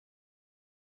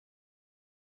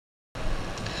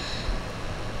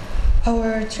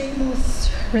Our three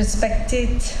most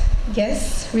respected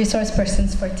guests, resource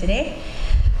persons for today,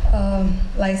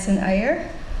 Laisen Aier,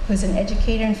 who is an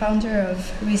educator and founder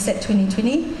of Reset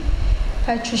 2020,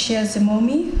 Patricia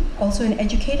Zhimomi, also an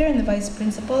educator and the vice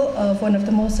principal of one of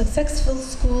the most successful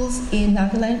schools in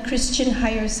Nagaland, Christian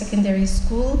Higher Secondary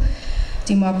School,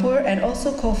 Dimapur, and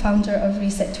also co-founder of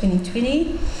Reset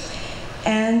 2020.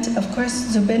 And of course,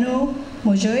 Zubeno,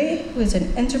 Mozhui, who is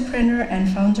an entrepreneur and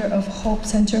founder of Hope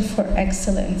Center for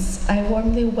Excellence. I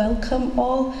warmly welcome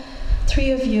all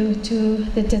three of you to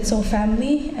the Tetso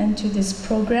family and to this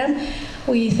program.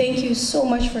 We thank you so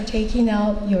much for taking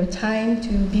out your time to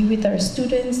be with our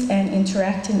students and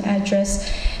interact and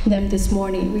address them this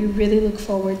morning. We really look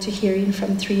forward to hearing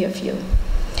from three of you.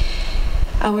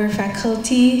 Our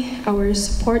faculty, our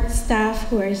support staff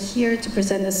who are here to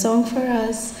present a song for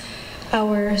us,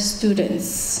 our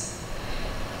students.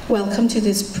 Welcome to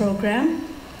this program.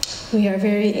 We are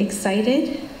very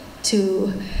excited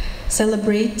to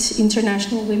celebrate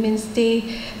International Women's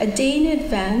Day a day in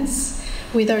advance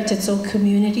with our Tetso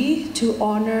community to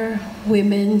honor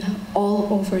women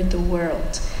all over the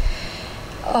world.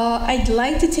 I'd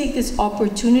like to take this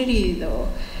opportunity though,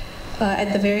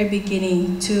 at the very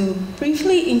beginning to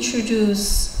briefly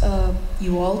introduce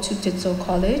you all to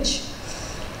tetsocollege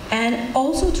and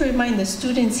also to remind the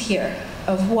students here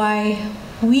of why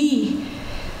we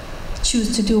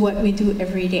choose to do what we do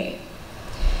every day.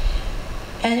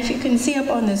 And if you can see up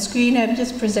on the screen, I've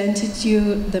just presented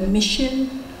you the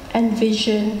mission and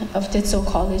vision of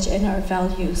tetsocollege and our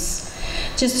values.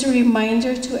 Just a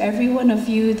reminder to every one of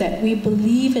you that we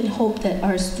believe and hope that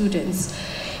our students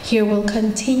here will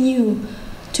continue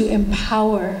to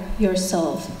empower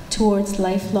yourself towards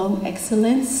lifelong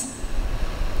excellence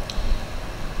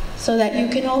so that you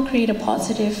can all create a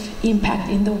positive impact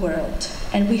in the world.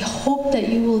 And we hope that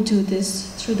you will do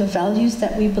this through the values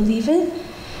that we believe in,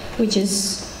 which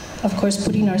is, of course,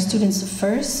 putting our students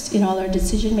first in all our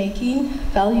decision making,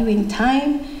 valuing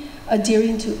time,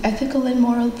 adhering to ethical and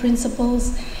moral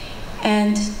principles,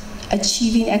 and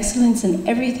achieving excellence in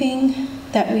everything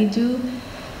that we do,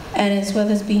 and as well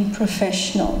as being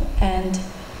professional and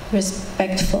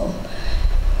respectful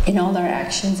in all our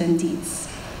actions and deeds.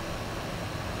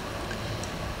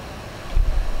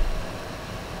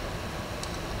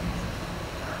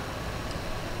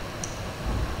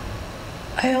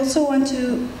 I also want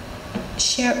to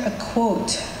share a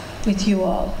quote with you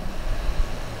all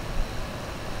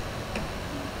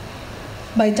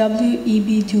by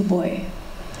W.E.B. Du Bois,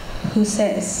 who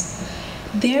says,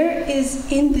 "There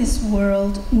is in this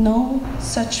world no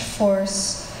such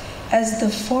force as the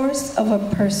force of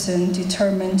a person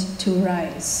determined to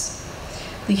rise.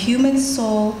 The human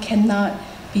soul cannot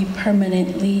be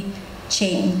permanently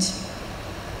chained."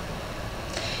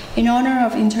 In honor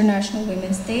of International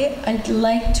Women's Day, I'd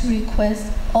like to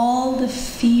request all the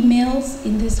females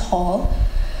in this hall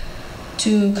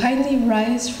to kindly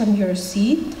rise from your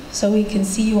seat so we can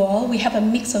see you all. We have a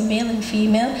mix of male and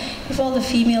female. If all the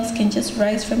females can just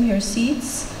rise from your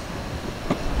seats.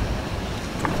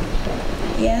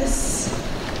 Yes.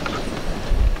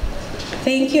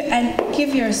 Thank you, and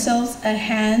give yourselves a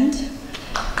hand.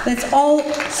 Let's all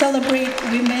celebrate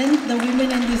women, the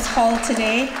women in this hall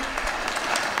today,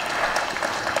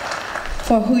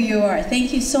 for who you are.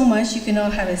 Thank you so much. You can all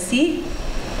have a seat.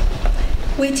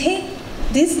 We take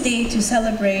this day to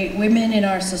celebrate women in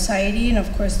our society and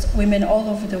of course women all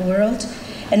over the world.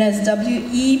 And as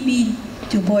W.E.B.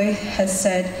 Du Bois has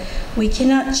said, we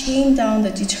cannot chain down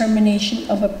the determination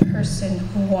of a person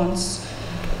who wants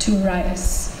to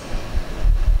rise.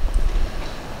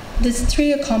 These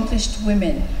three accomplished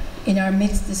women in our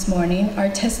midst this morning are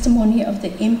testimony of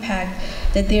the impact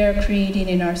that they are creating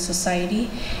in our society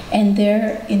and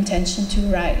their intention to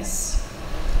rise.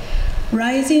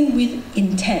 Rising with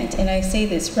intent, and I say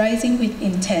this, rising with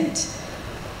intent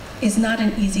is not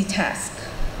an easy task,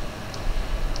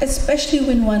 especially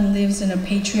when one lives in a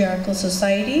patriarchal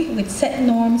society with set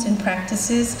norms and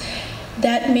practices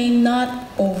that may not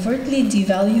overtly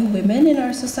devalue women in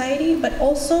our society, but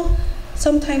also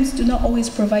sometimes do not always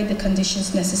provide the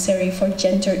conditions necessary for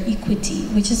gender equity,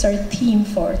 which is our theme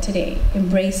for today,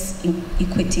 embrace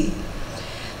equity.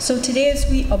 So today, as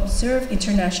we observe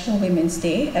International Women's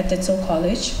Day at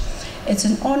tetsocollege, it's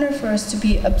an honor for us to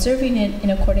be observing it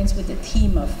in accordance with the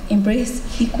theme of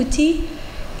embrace equity,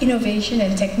 innovation,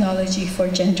 and technology for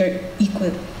gender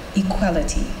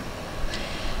equality.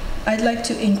 I'd like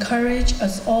to encourage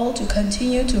us all to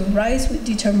continue to rise with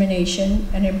determination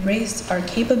and embrace our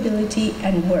capability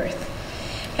and worth,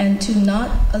 and to not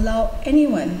allow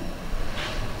anyone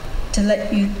to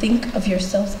let you think of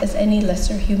yourselves as any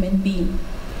lesser human being.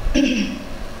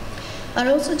 I'd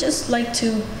also just like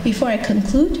to, before I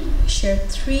conclude, share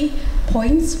 3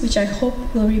 points which I hope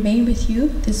will remain with you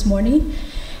this morning.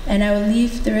 And I will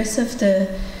leave the rest of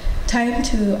the time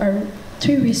to our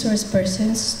 3 resource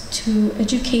persons to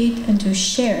educate and to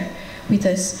share with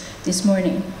us this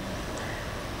morning.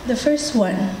 The first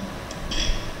one,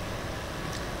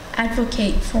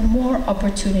 advocate for more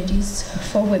opportunities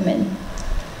for women.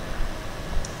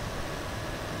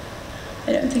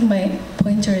 I don't think my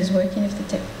pointer is working. If the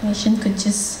technician could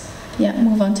just,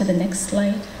 move on to the next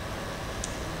slide.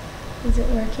 Is it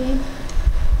working?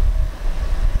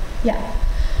 Yeah.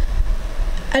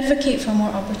 Advocate for more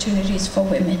opportunities for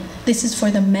women. This is for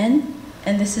the men,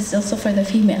 and this is also for the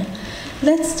female.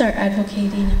 Let's start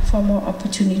advocating for more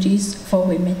opportunities for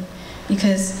women,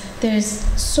 because there's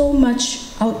so much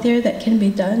out there that can be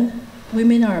done.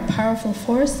 Women are a powerful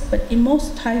force, but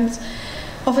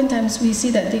oftentimes we see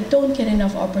that they don't get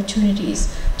enough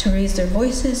opportunities to raise their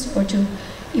voices or to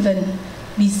even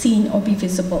be seen or be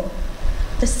visible.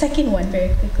 The second one,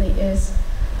 very quickly, is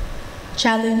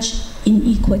challenge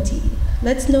inequity.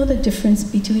 Let's know the difference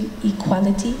between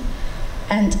equality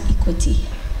and equity.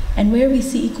 And where we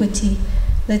see equity,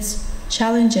 let's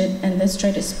challenge it and let's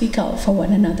try to speak out for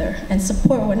one another and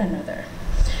support one another.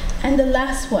 And the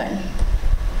last one,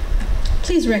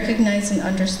 please recognize and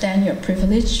understand your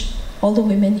privilege, all the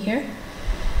women here.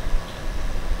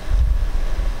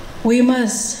 We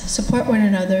must support one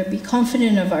another, be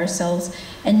confident of ourselves,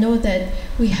 and know that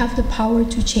we have the power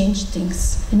to change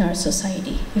things in our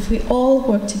society if we all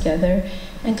work together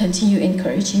and continue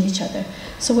encouraging each other.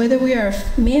 So whether we are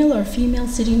male or female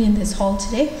sitting in this hall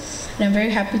today, and I'm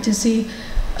very happy to see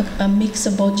a mix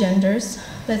of both genders,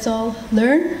 let's all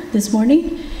learn this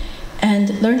morning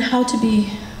and learn how to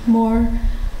be more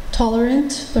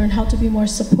tolerant, learn how to be more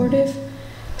supportive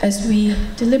as we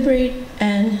deliberate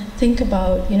and think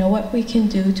about what we can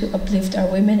do to uplift our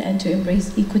women and to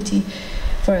embrace equity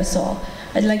for us all.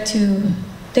 I'd like to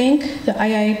thank the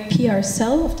IIIPR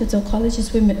cell of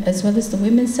tetsocollege's women, as well as the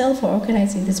women's cell, for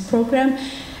organizing this program.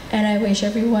 And I wish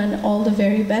everyone all the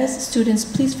very best. Students,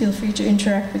 please feel free to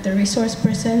interact with the resource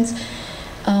persons,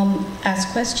 ask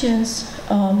questions,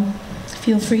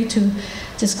 feel free to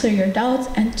just clear your doubts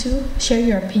and to share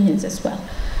your opinions as well.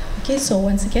 Okay, so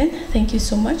once again, thank you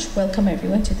so much. Welcome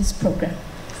everyone to this program.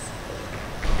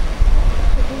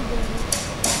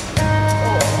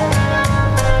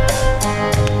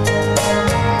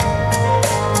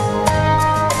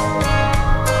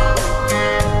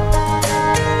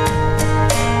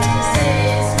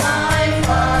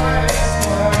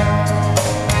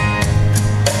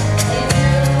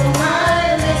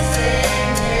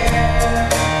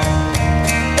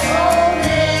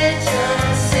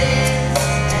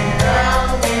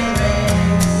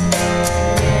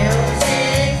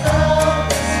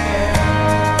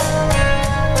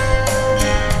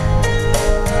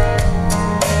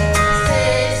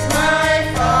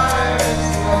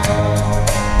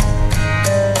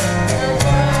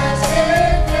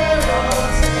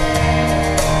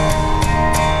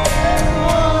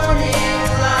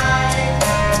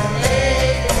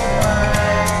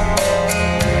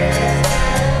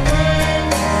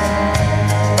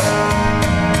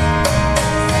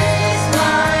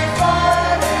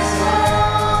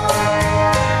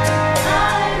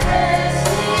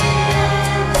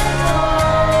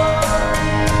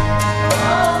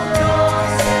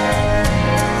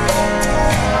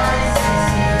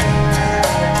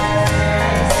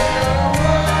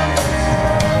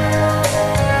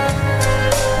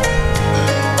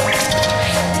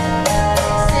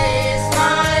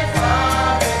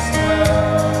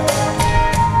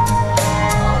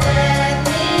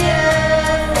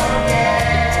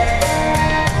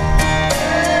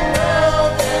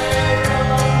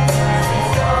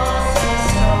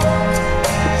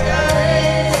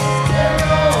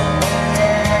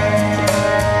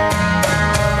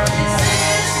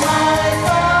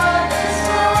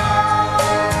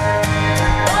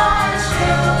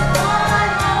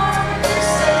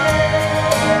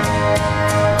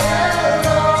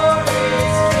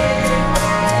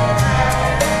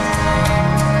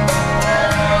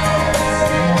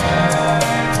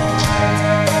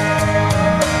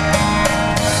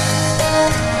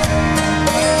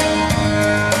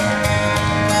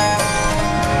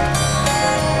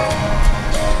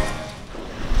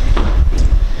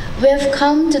 We have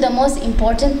come to the most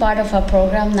important part of our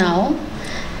program now,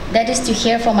 that is to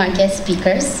hear from our guest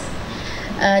speakers.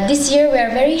 This year we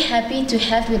are very happy to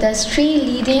have with us 3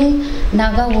 leading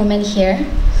Naga women here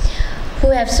who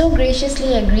have so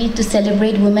graciously agreed to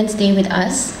celebrate Women's Day with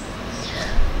us.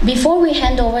 Before we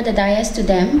hand over the dais to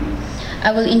them,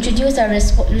 I will introduce our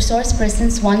resource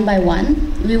persons one by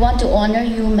one. We want to honor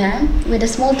you, ma'am, with a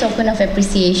small token of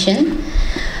appreciation.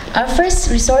 Our first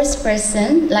resource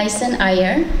person, Laisen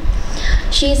Aier.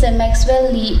 She is a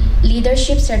Maxwell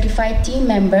Leadership Certified Team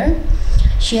member.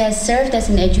 She has served as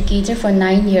an educator for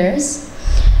 9 years.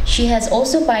 She has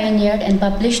also pioneered and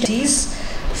published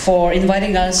for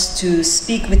inviting us to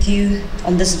speak with you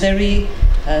on this very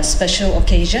special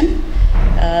occasion.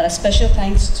 A special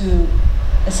thanks to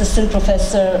Assistant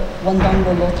Professor Wandang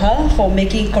Lolota for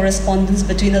making correspondence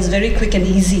between us very quick and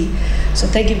easy. So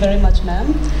thank you very much,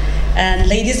 ma'am. And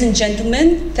ladies and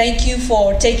gentlemen, thank you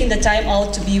for taking the time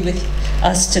out to be with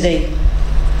us today.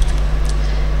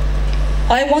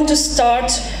 I want to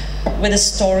start with a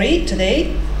story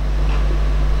today.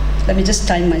 Let me just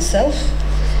time myself.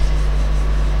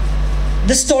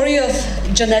 The story of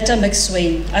Jonetta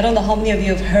Maxwell. I don't know how many of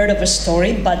you have heard of her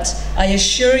story, but I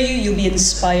assure you, you'll be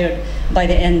inspired by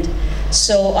the end.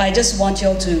 So I just want you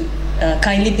all to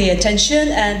kindly pay attention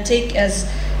and take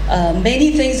as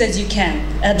many things as you can.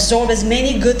 Absorb as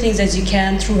many good things as you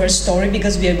can through her story,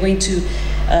 because we are going to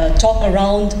talk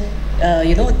around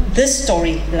this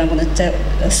story that I'm going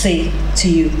to say to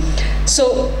you.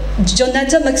 So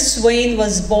Jonetta Maxwell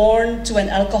was born to an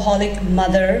alcoholic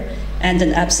mother and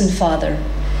an absent father.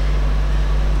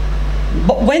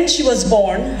 But when she was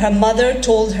born, her mother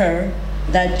told her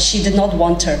that she did not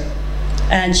want her.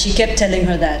 And she kept telling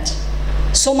her that.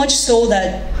 So much so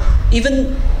that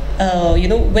even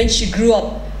when she grew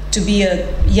up to be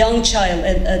a young child,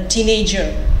 a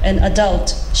teenager, an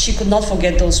adult, she could not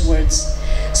forget those words.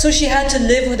 So she had to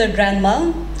live with her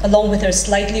grandma, along with her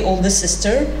slightly older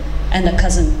sister and a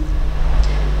cousin.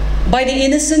 By the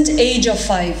innocent age of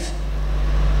 5,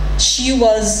 she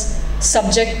was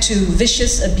subject to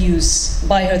vicious abuse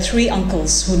by her 3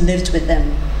 uncles who lived with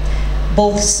them,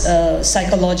 both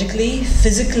psychologically,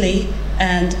 physically,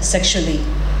 and sexually.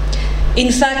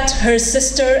 In fact, her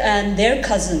sister and their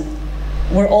cousin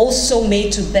were also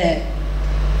made to bear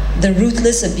the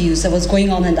ruthless abuse that was going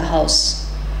on in the house.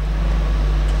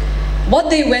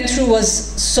 What they went through was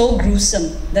so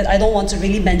gruesome that I don't want to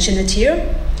really mention it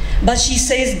here, but she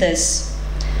says this: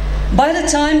 "By the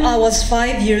time I was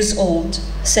 5 years old,"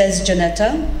 says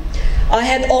Jonetta, "I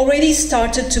had already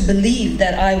started to believe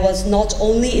that I was not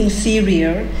only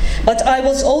inferior, but I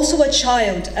was also a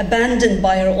child abandoned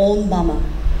by her own mama.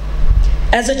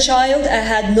 As a child, I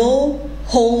had no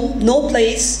home, no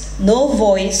place, no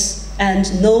voice,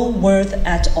 and no worth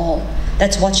at all."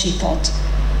 That's what she thought,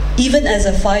 even as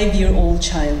a 5-year-old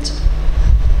child.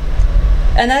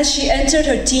 And as she entered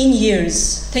her teen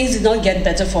years, things did not get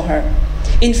better for her.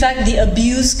 In fact, the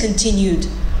abuse continued,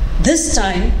 this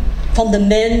time from the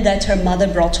men that her mother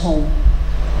brought home.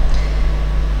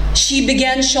 She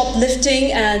began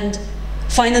shoplifting, and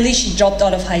finally she dropped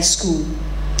out of high school.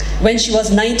 When she was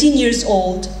 19 years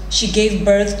old, she gave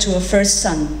birth to her first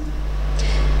son.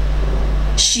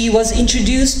 She was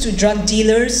introduced to drug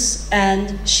dealers,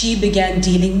 and she began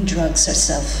dealing drugs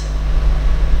herself.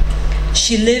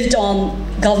 She lived on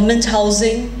government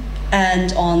housing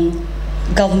and on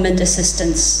government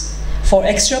assistance. For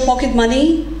extra pocket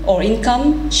money or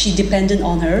income, she depended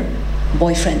on her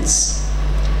boyfriends.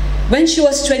 When she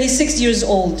was 26 years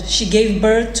old, she gave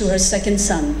birth to her second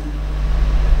son.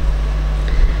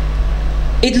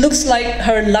 It looks like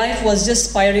her life was just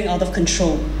spiraling out of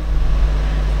control.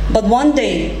 But one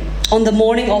day, on the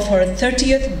morning of her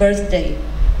 30th birthday,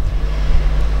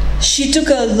 she took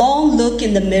a long look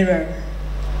in the mirror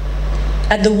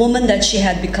at the woman that she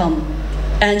had become,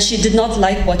 and she did not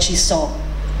like what she saw.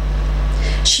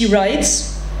 She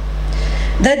writes,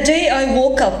 "That day I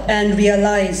woke up and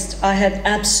realized I had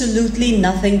absolutely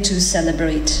nothing to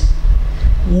celebrate.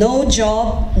 No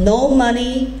job, no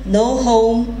money, no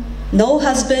home, no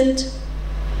husband,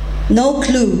 no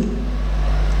clue,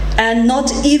 and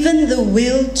not even the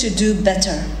will to do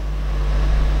better.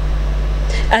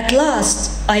 At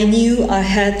last, I knew I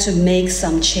had to make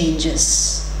some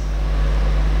changes."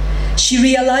 She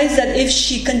realized that if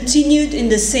she continued in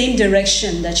the same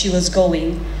direction that she was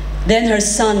going, then her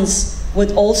sons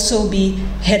would also be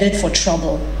headed for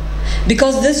trouble,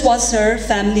 because this was her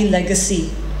family legacy.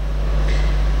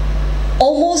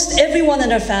 Almost everyone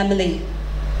in her family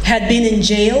had been in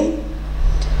jail,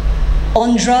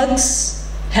 on drugs,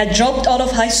 had dropped out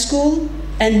of high school,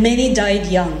 and many died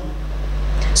young.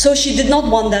 So she did not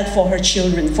want that for her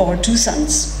children, for her 2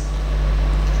 sons.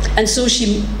 And so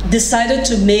she decided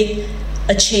to make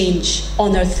a change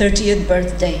on her 30th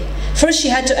birthday. First, she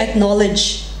had to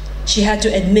acknowledge, she had to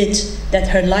admit that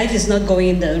her life is not going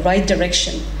in the right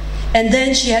direction. And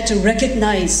then she had to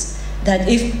recognize that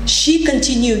if she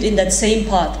continued in that same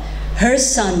path, her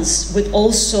sons would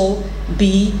also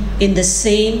be in the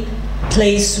same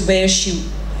place where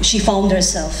she found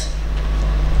herself,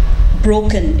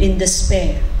 broken, in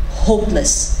despair,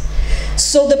 hopeless.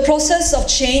 So the process of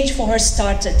change for her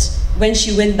started when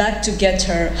she went back to get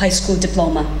her high school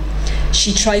diploma.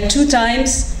 She tried 2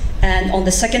 times, and on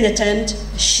the second attempt,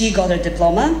 she got her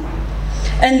diploma.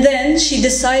 And then she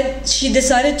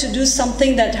decided to do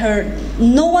something that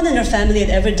no one in her family had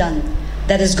ever done,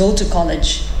 that is go to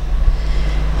college.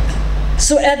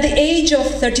 So at the age of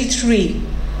 33,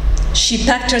 she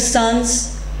packed her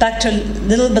sons, packed her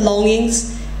little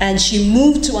belongings, and she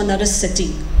moved to another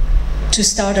city to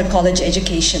start her college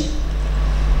education.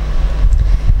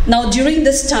 Now, during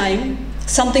this time,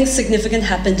 something significant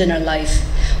happened in her life.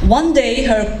 One day,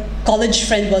 her college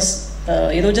friend was,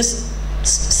 just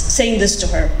saying this to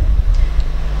her.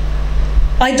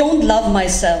 "I don't love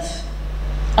myself.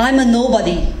 I'm a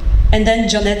nobody." And then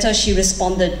Jonetta, she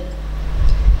responded,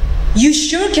 "You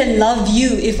sure can love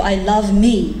you if I love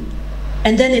me."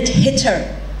 And then it hit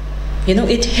her.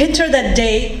 It hit her that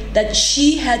day that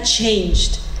she had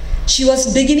changed. She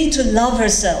was beginning to love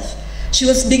herself. She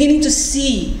was beginning to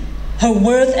see her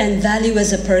worth and value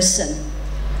as a person.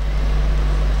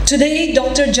 Today,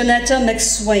 Dr. Jonetta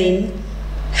Maxwell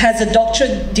has a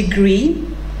doctorate degree.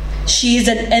 She is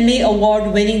an Emmy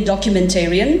Award-winning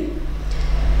documentarian.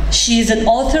 She is an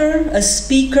author, a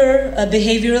speaker, a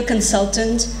behavioral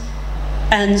consultant,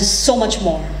 and so much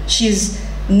more. She is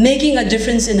making a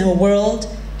difference in her world,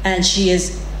 and she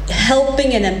is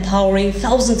helping and empowering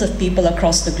thousands of people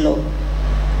across the globe.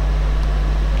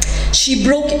 She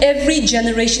broke every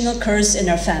generational curse in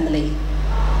her family.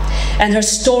 And her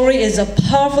story is a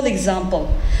powerful example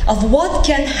of what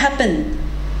can happen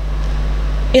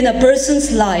in a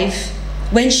person's life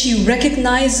when she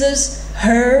recognizes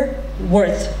her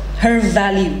worth, her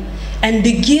value, and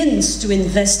begins to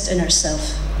invest in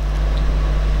herself.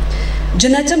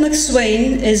 Jonetta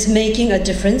Maxwell is making a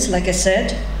difference, like I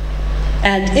said,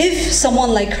 and if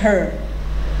someone like her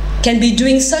can be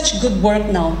doing such good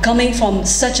work now, coming from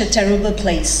such a terrible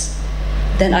place,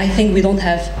 then I think we don't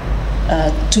have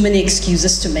too many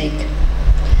excuses to make.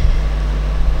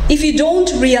 If you don't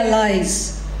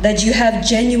realize that you have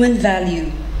genuine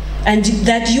value and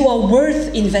that you are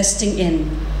worth investing in,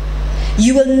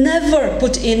 you will never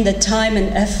put in the time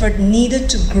and effort needed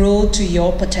to grow to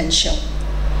your potential.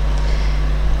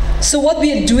 So what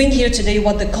we are doing here today,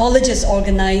 what the college has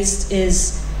organized,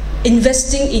 is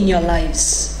investing in your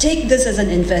lives. Take this as an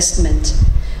investment.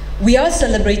 We are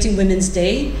celebrating Women's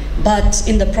Day, but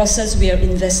in the process we are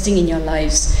investing in your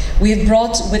lives. We have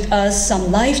brought with us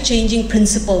some life-changing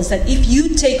principles that if you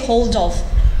take hold of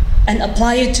and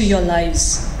apply it to your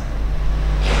lives,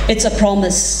 it's a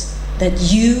promise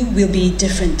that you will be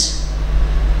different.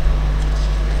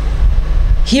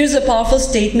 Here's a powerful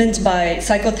statement by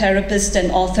psychotherapist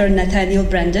and author Nathaniel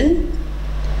Branden.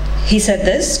 He said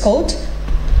this, quote,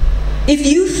 "If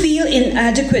you feel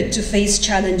inadequate to face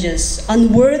challenges,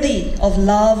 unworthy of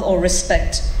love or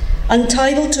respect,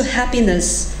 untitled to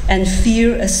happiness and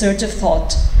fear assertive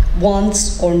thought,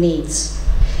 wants or needs,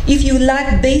 if you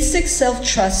lack basic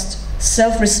self-trust,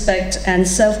 self-respect, and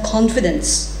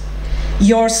self-confidence,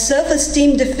 your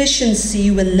self-esteem deficiency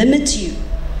will limit you,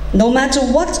 no matter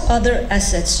what other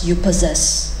assets you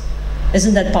possess."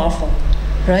 Isn't that powerful,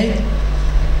 right?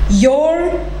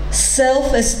 Your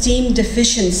self-esteem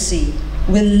deficiency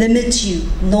will limit you,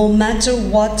 no matter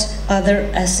what other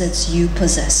assets you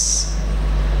possess.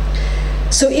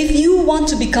 So if you want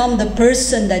to become the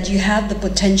person that you have the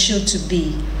potential to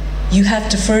be, you have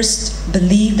to first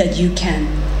believe that you can.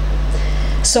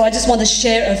 So I just want to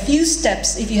share a few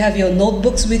steps. If you have your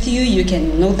notebooks with you, you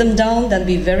can note them down. That'll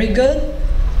be very good.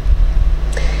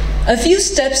 A few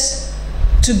steps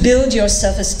to build your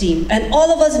self-esteem. And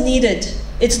all of us need it.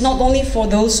 It's not only for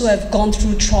those who have gone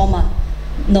through trauma.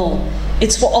 No,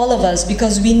 it's for all of us,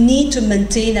 because we need to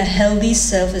maintain a healthy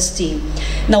self-esteem.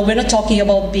 Now, we're not talking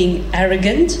about being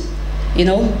arrogant,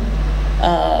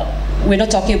 we're not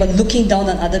talking about looking down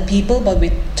on other people, but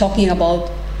we're talking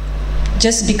about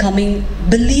just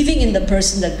believing in the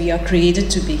person that we are created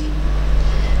to be.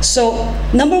 So,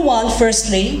 number one,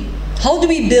 firstly, how do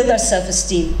we build our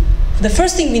self-esteem? The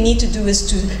first thing we need to do is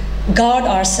to guard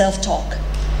our self-talk.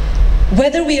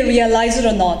 Whether we realize it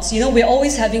or not, we're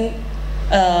always talking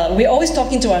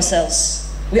to ourselves.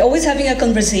 We're always having a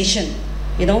conversation,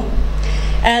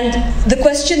 And the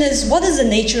question is, what is the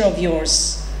nature of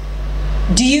yours?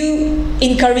 Do you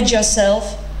encourage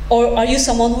yourself, or are you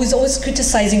someone who is always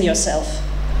criticizing yourself?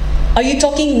 Are you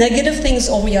talking negative things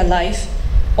over your life,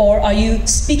 or are you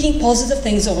speaking positive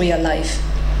things over your life?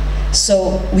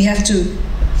 So we have to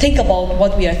think about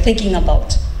what we are thinking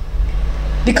about.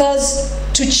 Because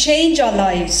to change our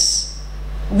lives,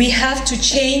 we have to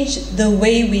change the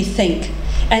way we think.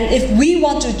 And if we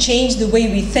want to change the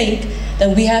way we think,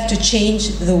 then we have to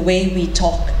change the way we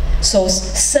talk. So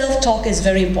self-talk is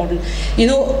very important. You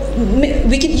know,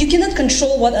 you cannot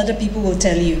control what other people will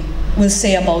tell you, will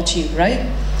say about you, right?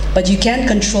 But you can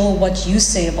control what you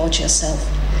say about yourself.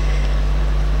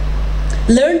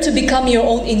 Learn to become your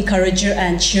own encourager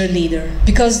and cheerleader,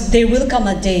 because there will come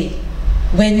a day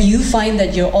when you find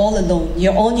that you're all alone,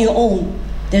 you're on your own,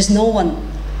 there's no one.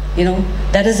 You know,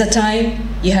 that is the time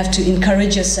you have to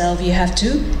encourage yourself, you have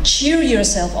to cheer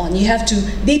yourself on, you have to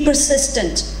be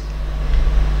persistent.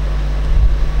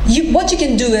 What you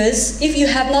can do is, if you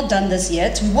have not done this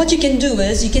yet, what you can do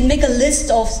is you can make a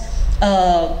list of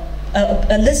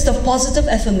positive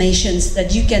affirmations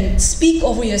that you can speak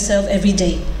over yourself every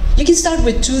day. You can start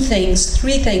with 2 things,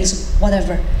 3 things,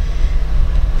 whatever.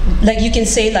 Like you can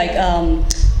say like,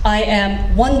 I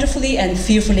am wonderfully and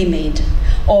fearfully made,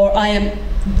 or I am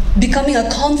becoming a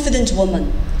confident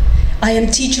woman, I am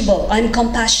teachable, I'm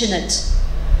compassionate.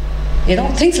 You know,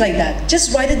 things like that.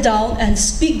 Just write it down and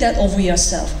speak that over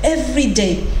yourself every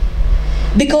day.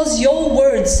 Because your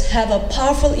words have a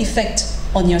powerful effect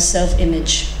on your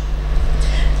self-image.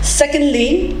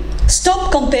 Secondly,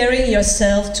 stop comparing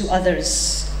yourself to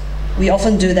others. We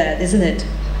often do that, isn't it?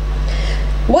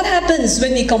 What happens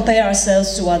when we compare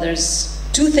ourselves to others?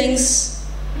 2 things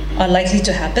are likely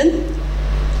to happen.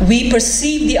 We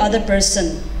perceive the other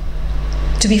person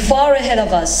to be far ahead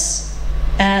of us,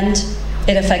 and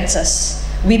it affects us.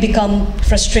 We become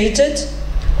frustrated,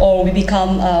 or we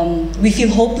feel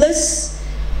hopeless.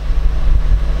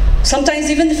 Sometimes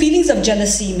even feelings of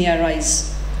jealousy may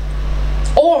arise.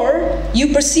 Or you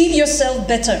perceive yourself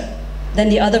better than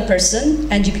the other person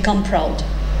and you become proud.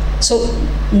 So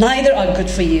neither are good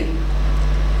for you.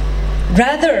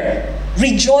 Rather,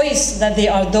 rejoice that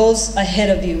there are those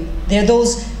ahead of you. There are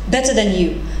those better than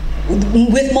you,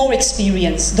 with more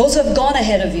experience, those who have gone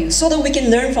ahead of you, so that we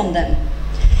can learn from them.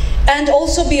 And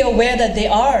also be aware that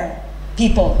there are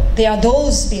people, there are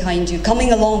those behind you,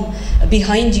 coming along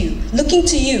behind you, looking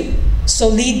to you. So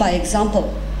lead by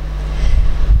example.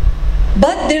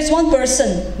 But there's one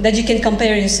person that you can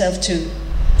compare yourself to.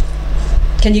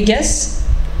 Can you guess?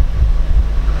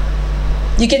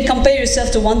 You can compare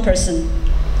yourself to one person.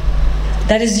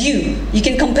 That is you. You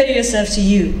can compare yourself to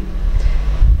you.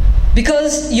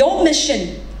 Because your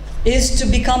mission is to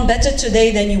become better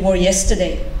today than you were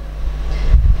yesterday.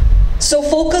 So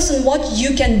focus on what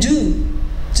you can do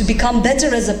to become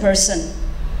better as a person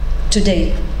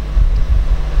today,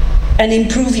 and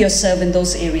improve yourself in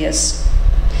those areas.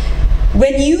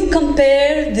 When you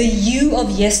compare the you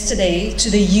of yesterday to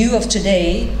the you of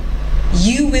today,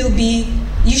 you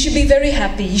should be very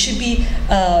happy. You should be,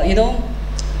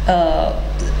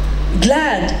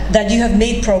 glad that you have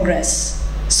made progress.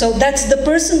 So that's the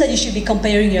person that you should be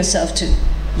comparing yourself to,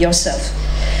 yourself.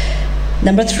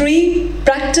 Number 3,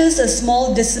 practice a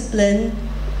small discipline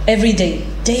every day,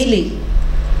 daily,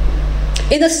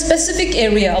 in a specific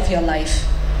area of your life.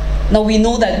 Now we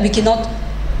know that we cannot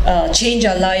change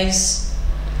our lives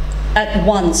at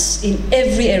once in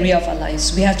every area of our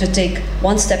lives. We have to take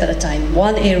one step at a time,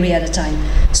 one area at a time.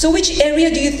 So which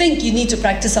area do you think you need to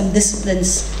practice some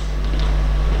disciplines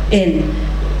in?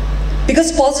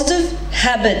 Because positive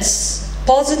habits,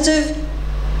 positive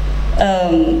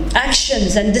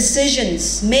actions and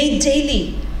decisions made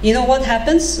daily, you know what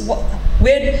happens?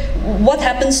 What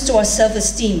happens to our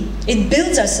self-esteem? It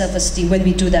builds our self-esteem when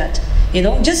we do that. You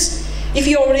know, just if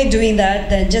you're already doing that,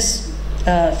 then just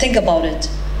think about it.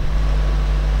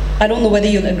 I don't know whether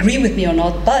you'll agree with me or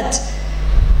not, but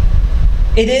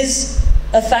it is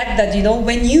a fact that, you know,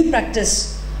 when you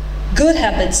practice good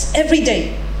habits every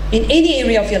day in any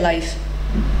area of your life,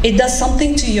 it does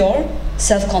something to your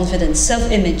self-confidence,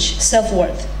 self-image,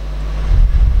 self-worth.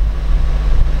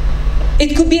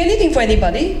 It could be anything for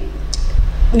anybody.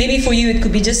 Maybe for you it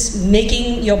could be just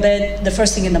making your bed the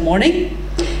first thing in the morning.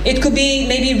 It could be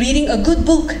maybe reading a good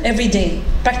book every day,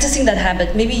 practicing that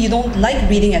habit. Maybe you don't like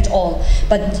reading at all,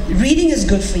 but reading is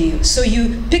good for you. So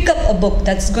you pick up a book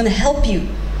that's going to help you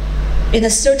in a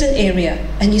certain area,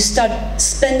 and you start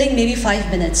spending maybe 5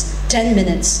 minutes, 10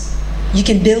 minutes. You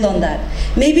can build on that.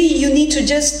 Maybe you need to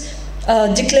just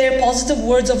declare positive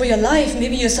words over your life.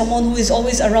 Maybe you're someone who is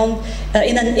always around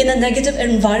in a negative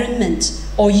environment,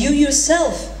 or you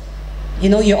yourself, you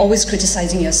know, you're always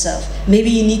criticizing yourself. Maybe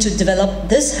you need to develop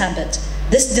this habit,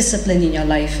 this discipline in your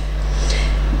life.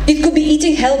 It could be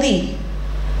eating healthy.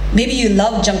 Maybe you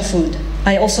love junk food.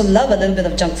 I also love a little bit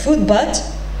of junk food, but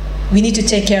we need to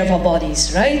take care of our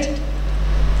bodies, right?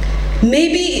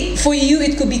 Maybe for you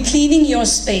it could be cleaning your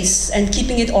space and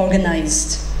keeping it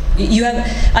organized.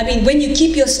 When you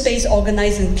keep your space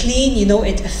organized and clean,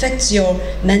 it affects your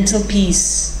mental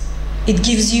peace. It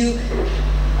gives you,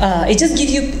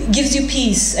 gives you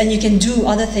peace, and you can do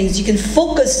other things. You can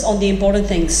focus on the important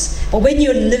things. But when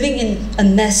you're living in a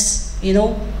mess,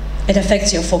 it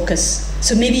affects your focus.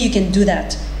 So maybe you can do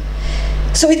that.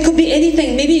 So it could be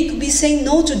anything. Maybe it could be saying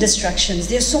no to distractions.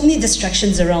 There's so many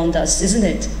distractions around us, isn't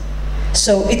it?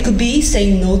 So it could be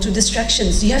saying no to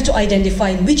distractions. You have to identify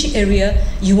in which area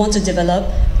you want to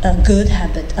develop a good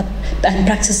habit and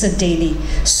practice it daily.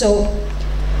 So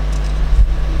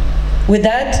with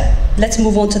that, let's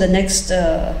move on to the next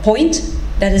point.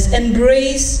 That is,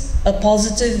 embrace a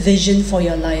positive vision for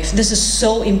your life. This is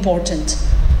so important.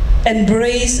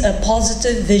 Embrace a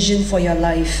positive vision for your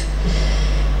life.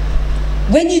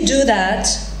 When you do that,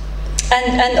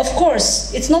 and of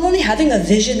course, it's not only having a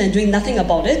vision and doing nothing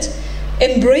about it.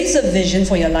 Embrace a vision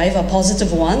for your life, a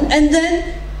positive one, and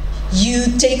then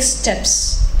you take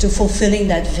steps to fulfilling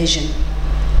that vision.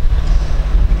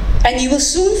 And you will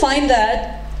soon find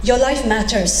that your life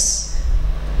matters.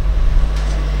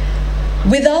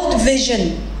 Without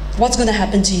vision, what's going to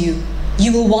happen to you?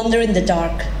 You will wander in the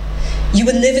dark. You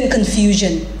will live in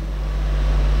confusion.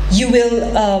 You will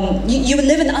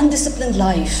live an undisciplined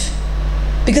life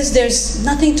because there's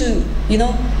nothing to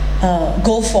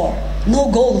go for,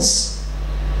 no goals.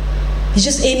 You're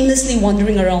just aimlessly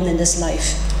wandering around in this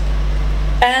life.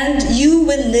 And you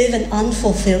will live an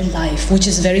unfulfilled life, which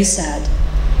is very sad.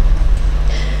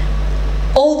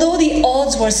 Although the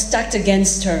odds were stacked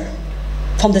against her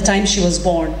from the time she was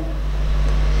born,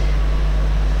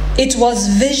 it was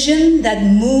vision that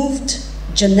moved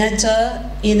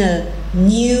Janetta in a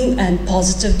new and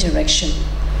positive direction,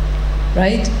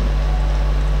 right?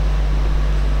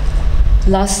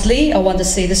 Lastly, I want to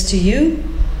say this to you.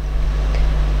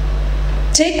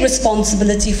 Take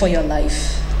responsibility for your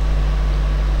life.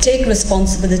 Take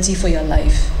responsibility for your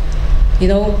life.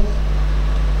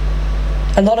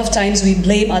 A lot of times we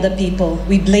blame other people.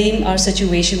 We blame our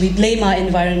situation. We blame our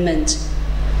environment.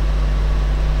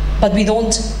 But we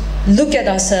don't look at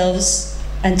ourselves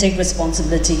and take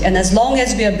responsibility. And as long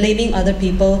as we are blaming other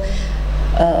people,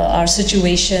 our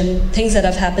situation, things that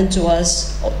have happened to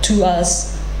us,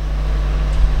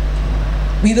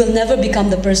 we will never become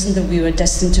the person that we were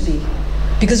destined to be.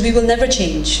 Because we will never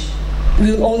change.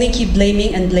 We will only keep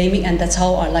blaming, and that's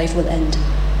how our life will end.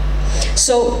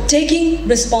 So taking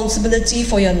responsibility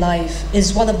for your life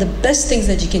is one of the best things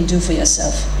that you can do for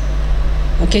yourself.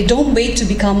 Okay, don't wait to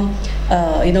become,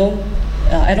 I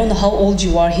don't know how old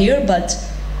you are here, but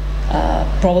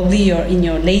probably you're in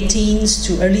your late teens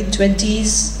to early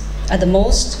 20s at the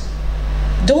most.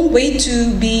 Don't wait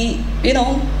to be,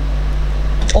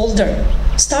 older.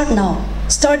 Start now.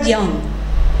 Start young.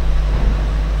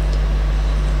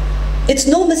 It's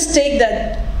no mistake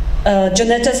that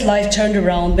Janetta's life turned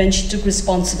around when she took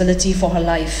responsibility for her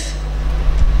life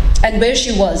and where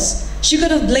she was. She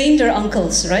could have blamed her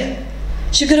uncles, right?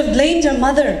 She could have blamed her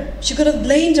mother. She could have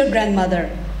blamed her grandmother.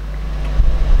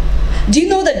 Do you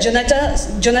know that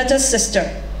Janetta's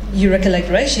sister, you recollect,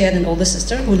 right? She had an older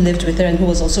sister who lived with her and who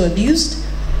was also abused.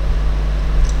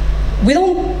 We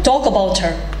don't talk about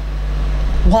her.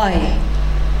 Why?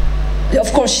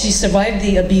 Of course, she survived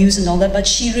the abuse and all that, but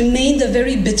she remained a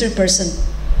very bitter person.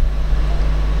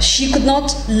 She could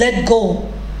not let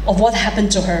go of what happened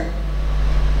to her,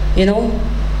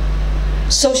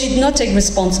 So she did not take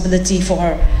responsibility for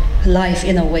her life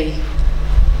in a way.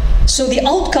 So the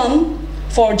outcome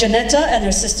for Janetta and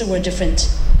her sister were different.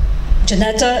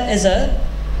 Janetta is a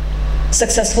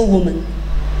successful woman.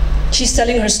 She's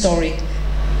telling her story.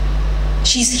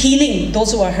 She's healing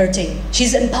those who are hurting.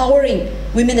 She's empowering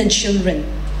women and children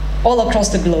all across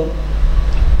the globe.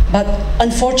 But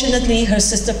unfortunately, her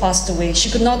sister passed away.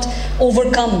 She could not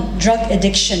overcome drug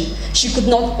addiction. She could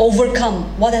not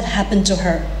overcome what had happened to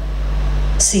her.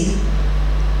 See.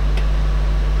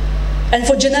 And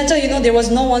for Janetta, there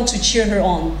was no one to cheer her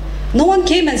on. No one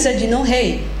came and said,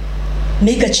 hey,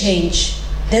 make a change.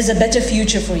 There's a better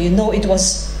future for you. No, it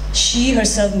was she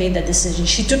herself made that decision.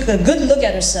 She took a good look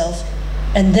at herself.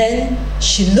 And then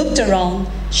she looked around,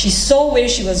 she saw where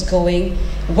she was going,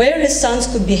 where his sons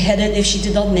could be headed if she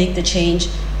did not make the change,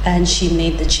 and she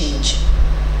made the change.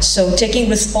 So taking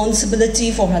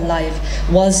responsibility for her life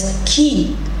was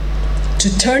key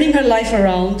to turning her life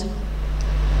around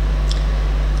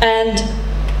and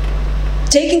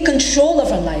taking control of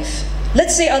her life.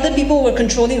 Let's say other people were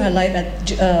controlling her life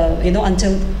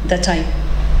until that time.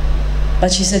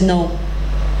 But she said, no,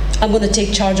 I'm going to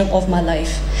take charge of my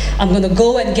life. I'm going to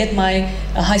go and get my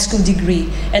high school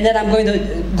degree, and then I'm going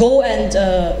to go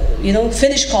and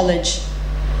finish college,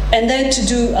 and then to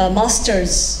do a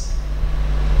master's,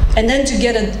 and then to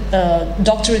get a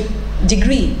doctorate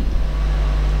degree.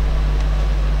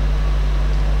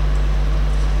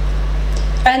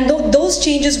 And those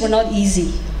changes were not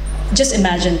easy. Just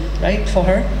imagine, right, for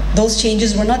her, those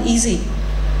changes were not easy.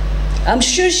 I'm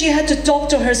sure she had to talk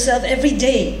to herself every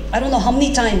day. I don't know how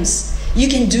many times. You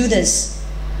can do this.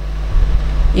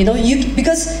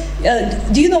 Because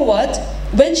do you know what?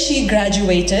 When she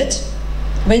graduated,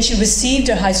 when she received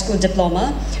her high school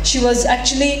diploma, she was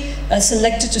actually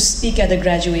selected to speak at the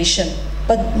graduation.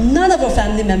 But none of her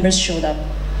family members showed up.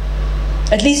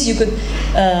 At least you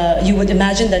would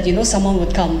imagine that someone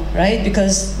would come, right?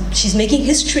 Because she's making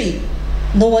history.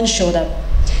 No one showed up.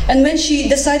 And when she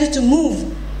decided to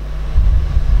move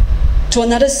to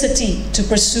another city to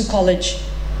pursue college,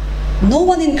 no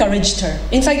one encouraged her.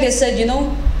 In fact, they said,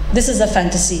 this is a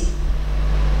fantasy.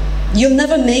 You'll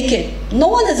never make it. No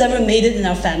one has ever made it in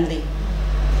our family.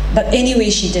 But anyway,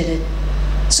 she did it.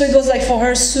 So it was like for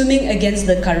her swimming against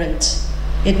the current.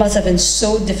 It must have been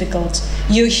so difficult.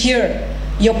 You're here.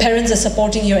 Your parents are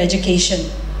supporting your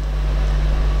education.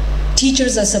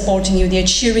 Teachers are supporting you. They're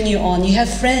cheering you on. You have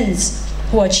friends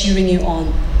who are cheering you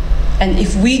on. And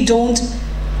if we don't,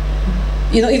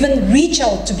 even reach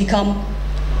out to become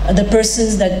the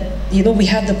persons that, we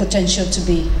have the potential to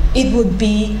be, it would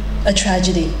be a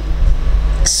tragedy.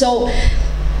 So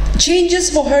changes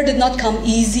for her did not come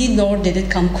easy, nor did it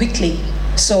come quickly.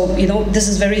 So, this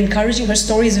is very encouraging. Her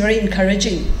story is very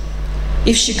encouraging.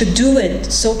 If she could do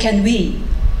it, so can we.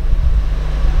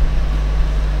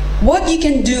 What you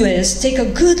can do is take a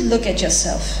good look at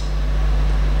yourself.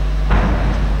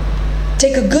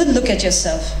 Take a good look at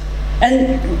yourself.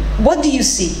 And what do you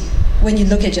see when you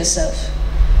look at yourself?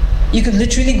 You could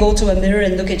literally go to a mirror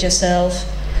and look at yourself,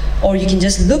 or you can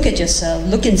just look at yourself,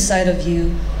 look inside of you.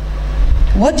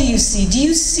 What do you see? Do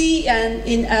you see an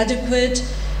inadequate,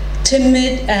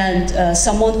 timid, and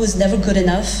someone who is never good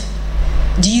enough?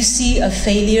 Do you see a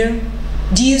failure?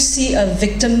 Do you see a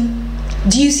victim?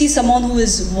 Do you see someone who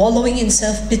is wallowing in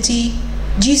self-pity?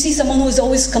 Do you see someone who is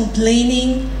always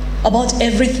complaining about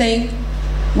everything?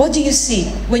 What do you see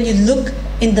when you look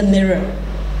in the mirror?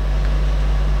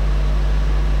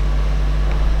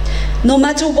 No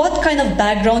matter what kind of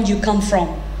background you come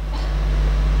from,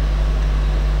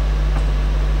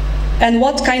 and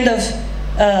what kind of,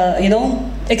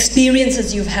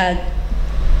 experiences you've had,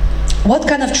 what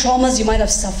kind of traumas you might have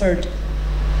suffered,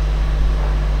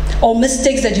 or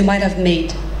mistakes that you might have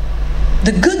made.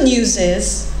 The good news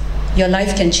is your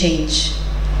life can change.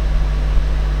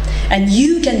 And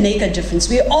you can make a difference.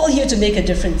 We're all here to make a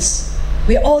difference.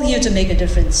 We're all here to make a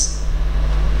difference.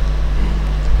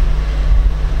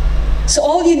 So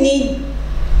all you need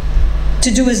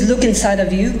to do is look inside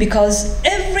of you, because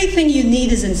everything you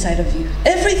need is inside of you.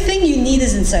 Everything you need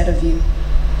is inside of you.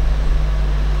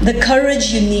 The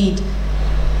courage you need.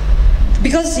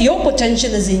 Because your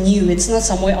potential is in you, it's not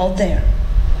somewhere out there.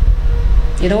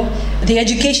 The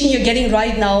education you're getting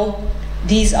right now,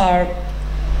 these are,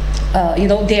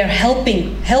 they are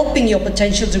helping your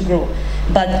potential to grow.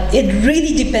 But it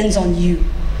really depends on you.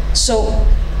 So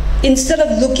instead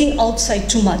of looking outside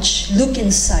too much, look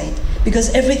inside,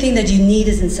 because everything that you need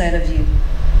is inside of you.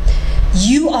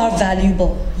 You are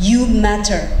valuable. You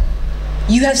matter.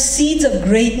 You have seeds of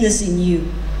greatness in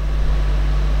you.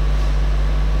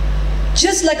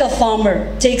 Just like a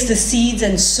farmer takes the seeds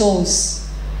and sows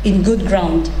in good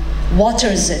ground,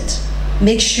 waters it,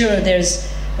 makes sure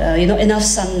there's enough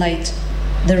sunlight,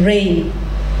 the rain,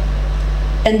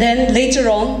 and then later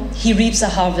on he reaps a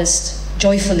harvest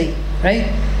joyfully,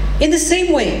 right? In the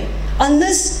same way,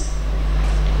 unless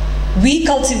we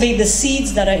cultivate the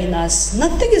seeds that are in us,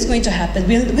 nothing is going to happen.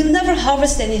 We'll never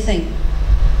harvest anything.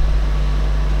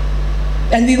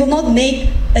 And we will not make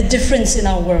a difference in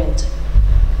our world.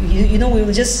 We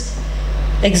will just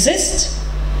exist,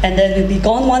 and then we'll be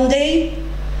gone one day.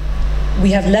 We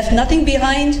have left nothing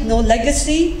behind, no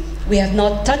legacy. We have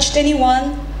not touched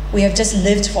anyone. We have just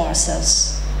lived for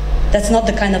ourselves. That's not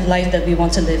the kind of life that we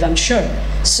want to live, I'm sure.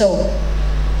 So,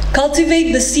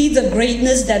 cultivate the seeds of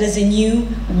greatness that is in you,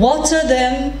 water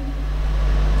them,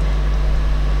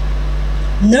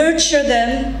 nurture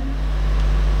them,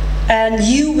 and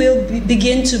you will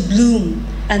begin to bloom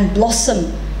and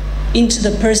blossom into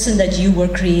the person that you were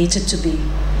created to be.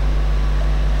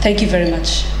 Thank you very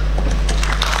much.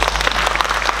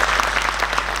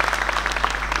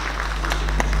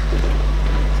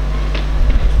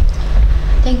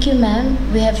 Thank you,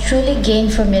 ma'am. We have truly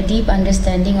gained from your deep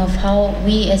understanding of how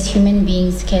we as human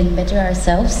beings can better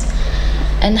ourselves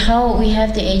and how we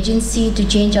have the agency to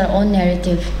change our own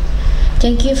narrative.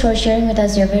 Thank you for sharing with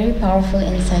us your very powerful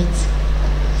insights.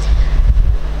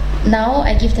 Now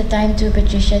I give the time to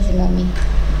Patricia Zhimomi.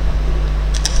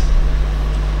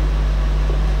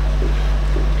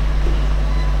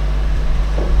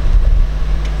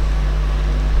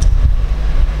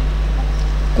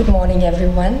 Good morning,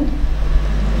 everyone.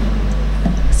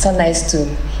 So nice to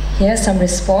hear some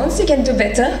response. You can do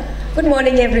better. Good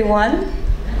morning, everyone.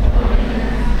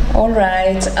 All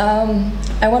right.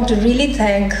 I want to really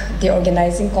thank the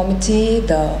organizing committee,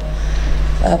 the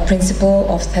principal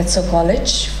of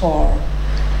tetsocollege for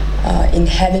in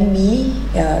having me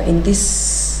in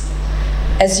this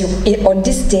on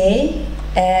this day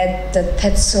at the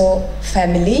Tetso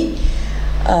family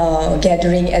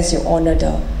gathering as you honor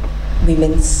the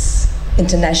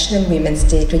International Women's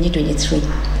Day 2023.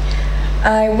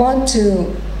 I want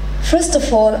to first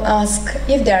of all ask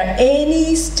if there are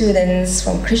any students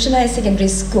from Christian High Secondary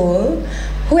School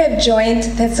who have joined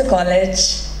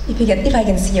tetsocollege. If I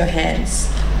can see your hands.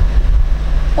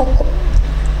 Oh,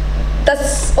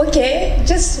 that's okay,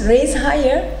 just raise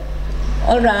higher.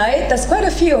 All right, that's quite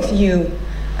a few of you.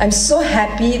 I'm so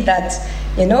happy that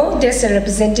there's a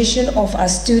representation of our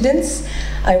students.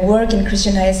 I work in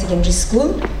Christian High Secondary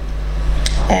School,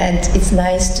 and it's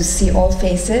nice to see all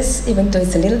faces, even though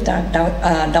it's a little dark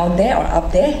down there or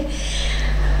up there.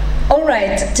 All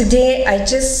right, today I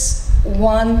just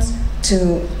want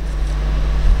to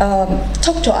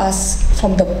talk to us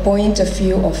from the point of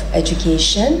view of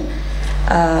education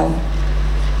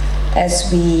as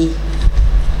we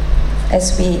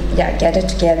gather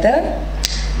together.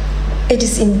 It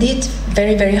is indeed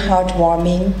very, very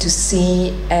heartwarming to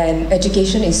see an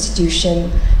education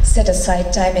institution set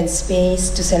aside time and space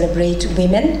to celebrate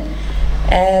women,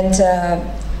 and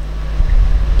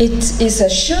it is a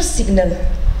sure signal,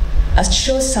 a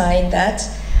sure sign that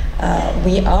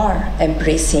we are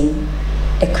embracing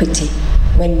equity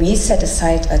when we set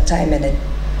aside a time and a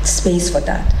space for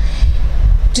that.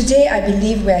 Today, I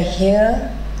believe we are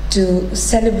here to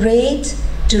celebrate,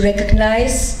 to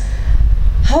recognize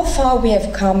how far we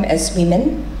have come as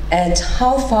women and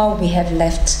how far we have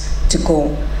left to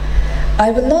go. I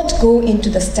will not go into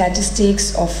the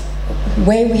statistics of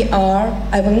where we are.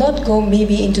 I will not go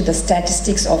maybe into the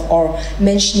statistics of or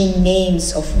mentioning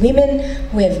names of women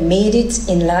who have made it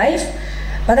in life,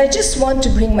 but I just want to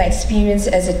bring my experience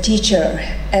as a teacher,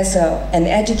 as an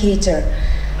educator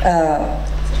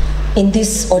in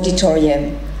this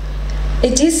auditorium.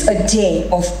 It is a day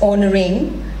of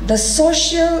honoring the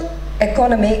social,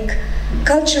 economic,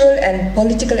 cultural, and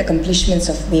political accomplishments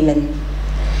of women.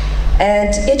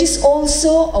 And it is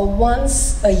also a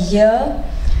once a year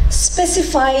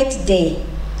specified day,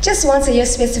 just once a year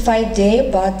specified day,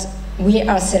 but we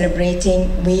are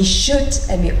celebrating, we should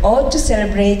and we ought to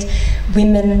celebrate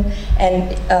women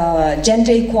and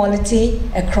gender equality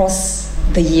across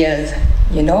the years,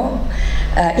 in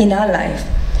our life.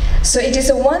 So it is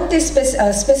a one-day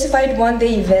specified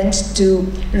one-day event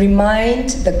to remind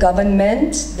the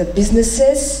government, the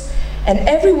businesses, and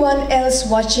everyone else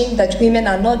watching that women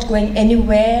are not going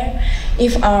anywhere.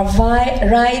 If our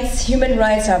rights, human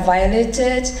rights are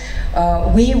violated,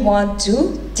 we want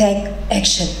to take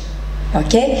action,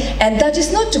 okay? And that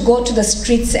is not to go to the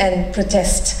streets and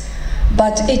protest,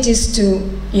 but it is to,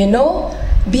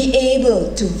 be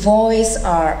able to voice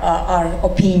our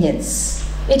opinions.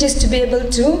 It is to be able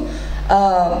to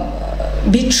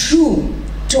be true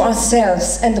to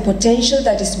ourselves and the potential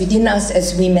that is within us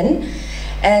as women,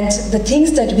 and the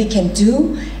things that we can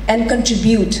do and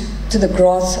contribute to the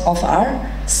growth of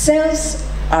ourselves,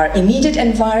 our immediate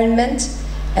environment,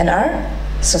 and our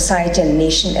society and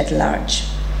nation at large.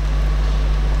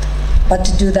 But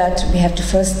to do that, we have to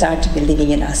first start believing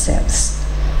in ourselves,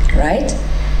 right?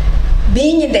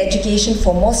 Being in the education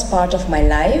for most part of my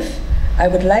life, I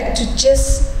would like to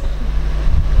just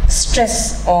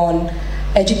stress on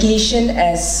education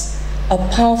as a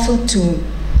powerful tool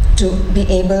to be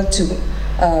able to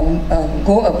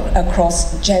go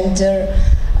across gender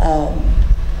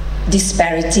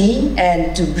disparity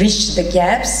and to bridge the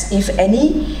gaps, if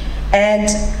any, and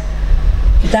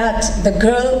that the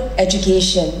girl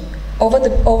education,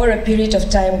 over a period of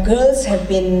time, girls have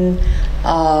been,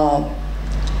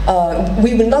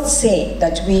 we will not say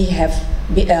that we have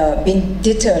been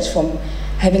deterred from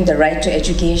having the right to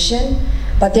education,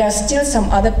 but there are still some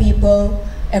other people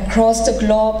across the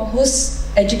globe whose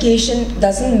education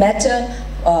doesn't matter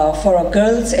for a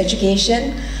girl's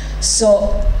education,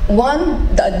 So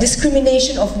the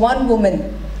discrimination of one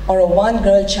woman or a one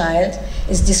girl child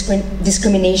is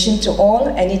discrimination to all,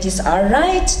 and it is our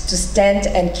right to stand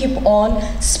and keep on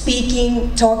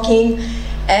speaking, talking,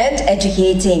 and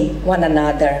educating one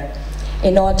another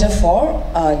in order for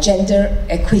gender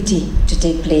equity to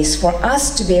take place, for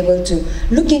us to be able to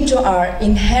look into our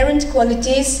inherent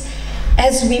qualities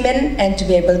as women and to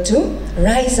be able to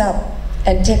rise up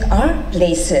and take our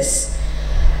places.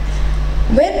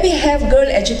 When we have girl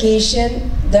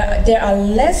education, there are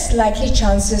less likely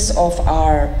chances of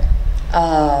our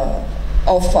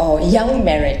young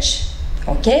marriage,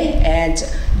 okay? And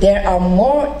there are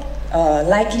more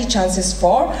likely chances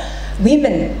for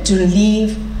women to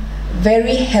live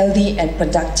very healthy and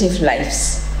productive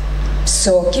lives.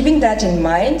 So keeping that in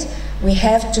mind, we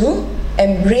have to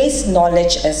embrace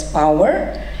knowledge as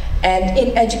power. And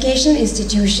in educational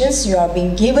institutions, you are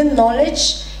being given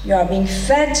knowledge, you are being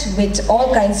fed with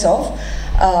all kinds of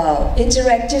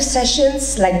interactive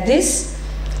sessions like this,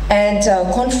 and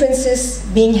conferences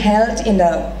being held in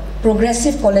a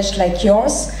progressive college like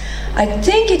yours. I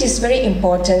think it is very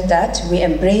important that we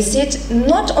embrace it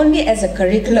not only as a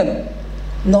curriculum,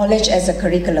 knowledge as a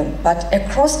curriculum, but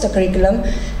across the curriculum,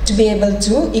 to be able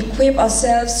to equip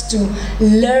ourselves to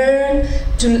learn,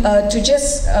 to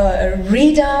just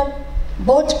read up,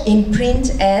 both in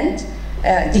print and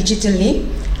digitally,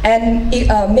 and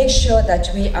make sure that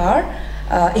we are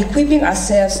equipping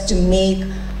ourselves to make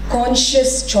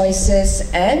conscious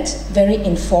choices and very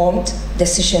informed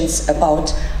decisions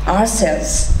about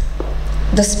ourselves.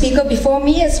 The speaker before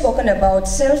me has spoken about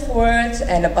self-worth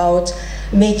and about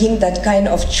making that kind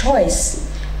of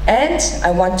choice, and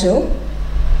I want to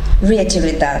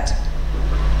reiterate that.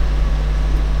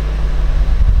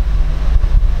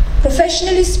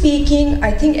 Professionally speaking,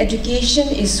 I think education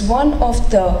is one of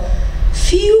the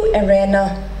few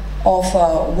arenas of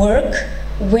work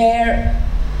where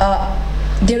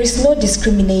there is no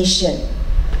discrimination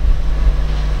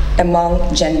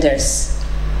among genders.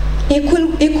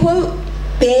 Equal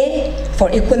pay for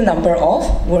equal number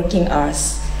of working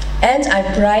hours. And I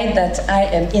pride that I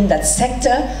am in that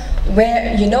sector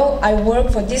where, you know, I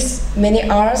work for this many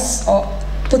hours or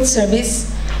put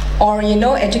service or, you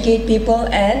know, educate people,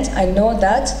 and I know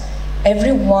that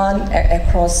everyone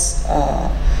across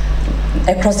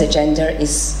the gender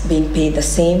is being paid the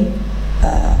same,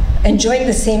 enjoying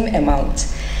the same amount.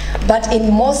 But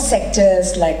in most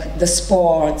sectors, like the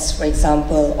sports, for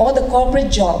example, or the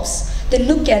corporate jobs, they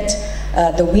look at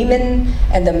the women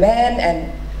and the men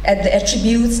and at the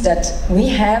attributes that we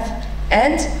have,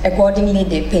 and accordingly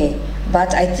they pay.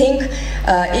 But I think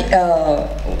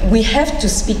we have to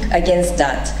speak against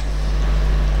that.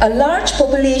 A large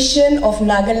population of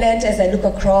Nagaland, as I look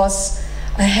across,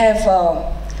 I have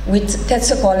with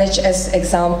tetsocollege as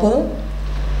example,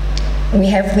 we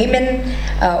have women,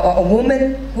 a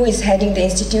woman who is heading the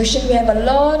institution. We have a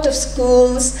lot of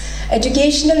schools,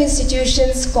 educational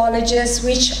institutions, colleges,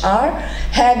 which are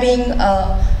having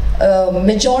a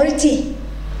majority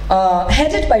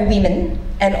headed by women,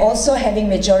 and also having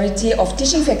majority of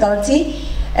teaching faculty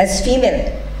as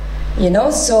female. You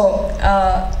know, so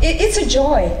it's a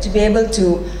joy to be able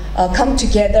to come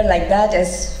together like that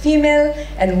as female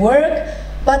and work.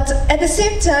 But at the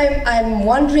same time, I'm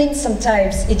wondering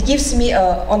sometimes, it gives me,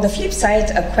 on the flip side,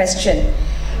 a question.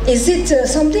 Is it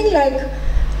something like,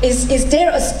 is there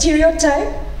a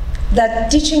stereotype that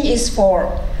teaching is for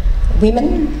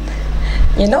women?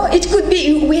 You know, it could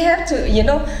be, we have to, you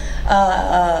know,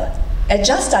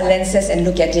 adjust our lenses and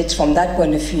look at it from that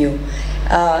point of view.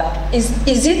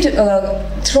 Is it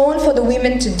thrown for the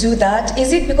women to do that?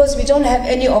 Is it because we don't have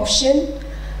any option?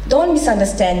 Don't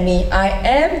misunderstand me. I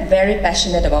am very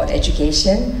passionate about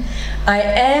education.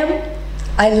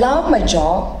 I love my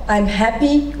job. I'm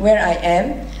happy where I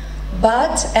am.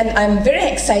 And I'm very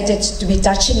excited to be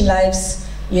touching lives,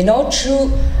 you know,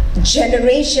 through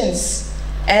generations,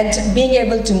 and being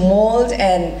able to mold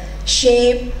and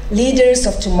shape leaders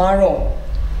of tomorrow.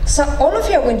 So all of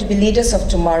you are going to be leaders of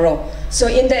tomorrow. So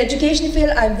in the education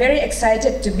field, I'm very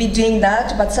excited to be doing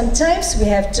that, but sometimes we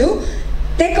have to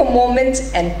take a moment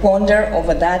and ponder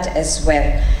over that as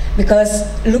well. Because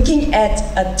looking at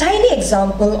a tiny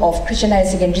example of Christian Higher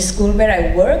Secondary School where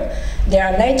I work, there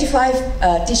are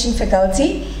 95 teaching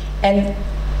faculty, and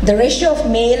the ratio of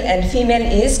male and female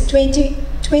is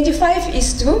 25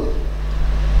 is to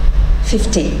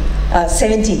 50,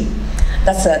 70.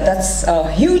 That's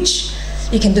a huge,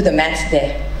 you can do the math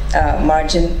there,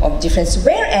 margin of difference.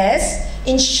 Whereas,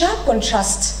 in sharp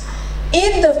contrast,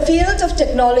 in the field of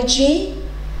technology,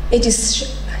 it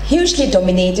is hugely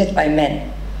dominated by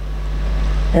men,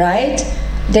 right?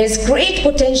 There's great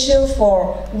potential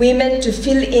for women to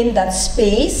fill in that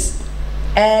space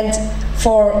and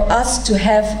for us to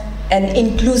have an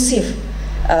inclusive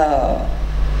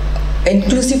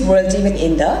world even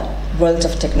in the world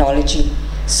of technology.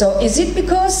 So is it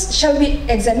because, shall we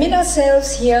examine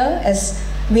ourselves here as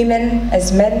women,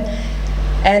 as men,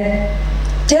 and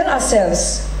tell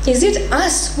ourselves, is it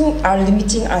us who are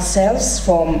limiting ourselves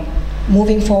from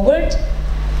moving forward?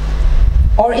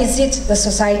 Or is it the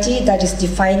society that is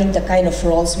defining the kind of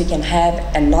roles we can have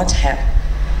and not have?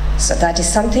 So that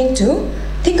is something to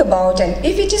think about, and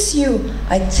if it is you,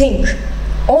 I think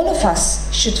all of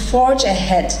us should forge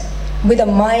ahead with a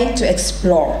mind to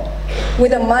explore,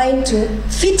 with a mind to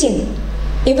fit in,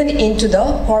 even into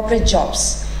the corporate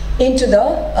jobs, into the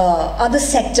other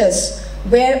sectors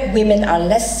where women are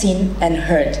less seen and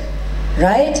heard,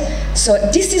 right? So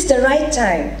this is the right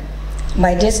time,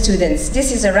 my dear students,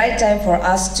 this is the right time for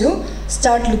us to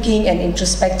start looking and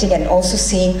introspecting and also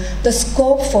seeing the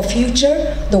scope for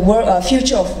future, the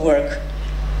future of work.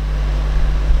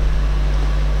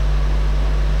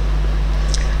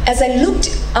 As I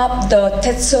looked up the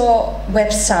TETSO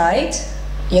website,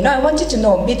 I wanted to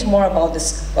know a bit more about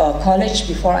this college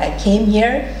before I came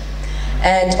here.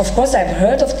 And of course, I've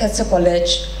heard of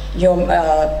tetsocollege. Your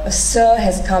director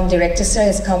sir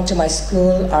has come to my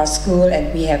school, our school,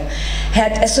 and we have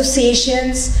had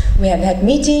associations, we have had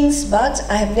meetings, but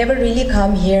I have never really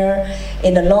come here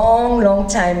in a long, long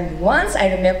time. Once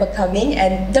I remember coming,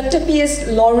 and Dr. P.S.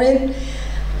 Lauren's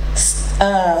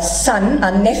son,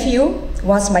 a nephew,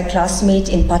 was my classmate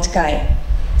in Patkai.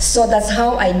 So that's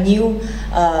how I knew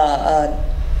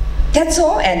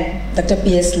Tetso and Dr.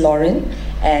 P.S. Lauren,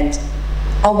 and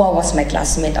Awa was my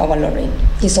classmate, Awa Lauren.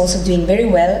 He's also doing very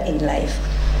well in life.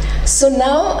 So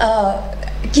now,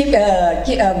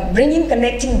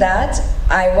 connecting that,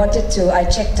 I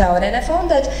checked out and I found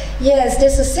that, yes,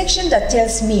 there's a section that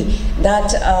tells me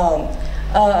that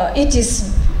it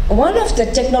is one of the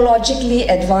technologically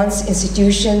advanced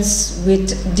institutions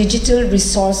with digital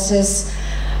resources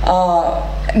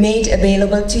made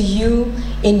available to you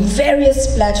in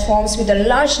various platforms with a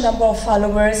large number of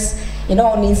followers,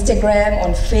 on Instagram,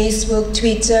 on Facebook,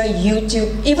 Twitter,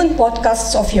 YouTube, even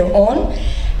podcasts of your own.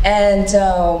 And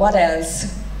what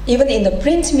else? Even in the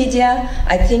print media,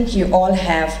 I think you all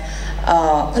have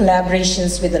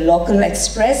collaborations with the local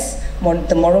express,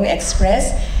 the Morong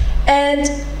Express. And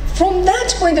from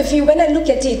that point of view, when I look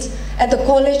at it, at the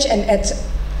college and at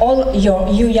all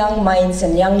you young minds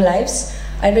and young lives,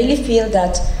 I really feel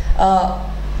that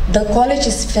the college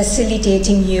is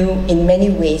facilitating you in many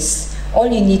ways. All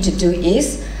you need to do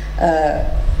is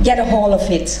get a hold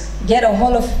of it, get a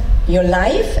hold of your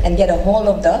life and get a hold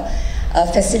of the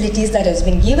facilities that has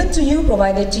been given to you,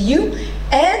 provided to you,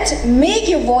 and make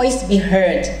your voice be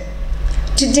heard.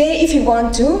 Today, if you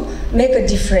want to make a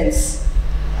difference,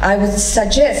 I would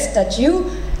suggest that you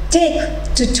take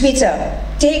to Twitter,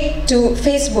 take to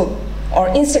Facebook or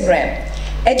Instagram,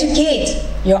 educate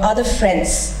your other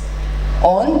friends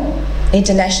on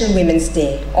International Women's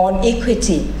Day, on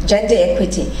equity, gender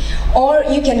equity, or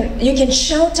you can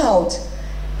shout out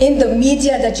in the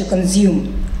media that you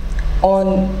consume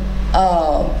on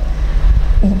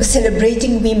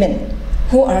celebrating women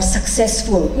who are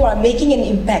successful, who are making an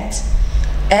impact,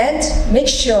 and make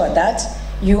sure that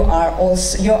you are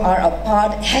a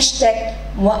part, hashtag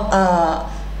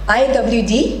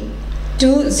IWD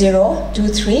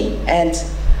 2023, and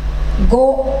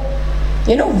go,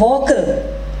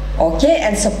 vocal, okay,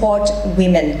 and support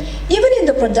women. Even in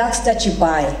the products that you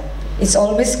buy, it's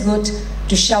always good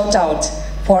to shout out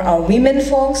for our women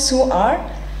folks who are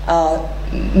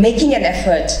making an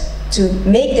effort to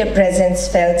make their presence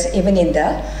felt even in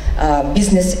the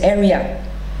business area.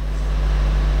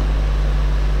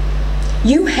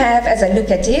 You have, as I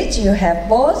look at it, you have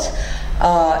both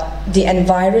the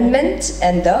environment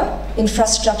and the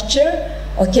infrastructure,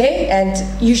 okay, and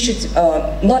you should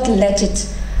not let it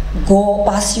go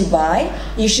pass you by.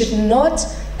 You should not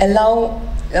allow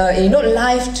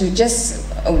life to just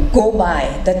go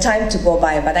by, the time to go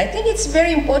by. But I think it's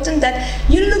very important that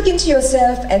you look into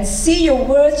yourself and see your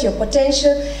worth, your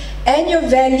potential, and your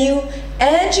value,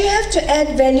 and you have to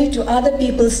add value to other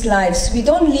people's lives. We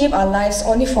don't live our lives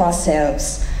only for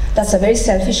ourselves. That's a very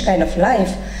selfish kind of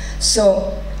life.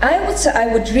 So I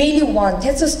would really want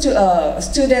TETSO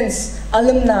students,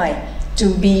 alumni,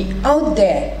 to be out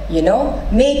there,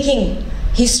 making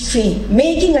history,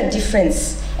 making a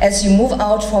difference as you move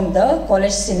out from the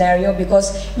college scenario,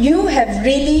 because you have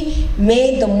really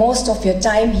made the most of your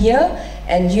time here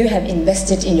and you have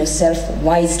invested in yourself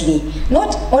wisely.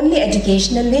 Not only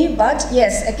educationally, but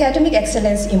yes, academic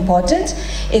excellence is important.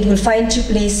 It will find you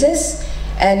places,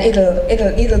 and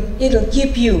it'll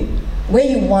keep you where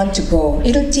you want to go.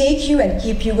 It'll take you and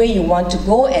keep you where you want to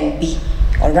go and be,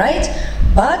 all right?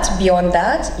 But beyond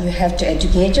that, you have to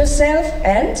educate yourself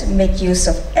and make use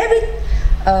of every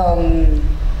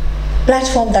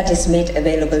platform that is made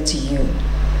available to you.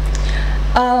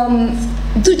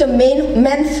 To the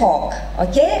men folk,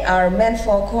 okay, our men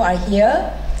folk who are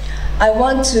here, I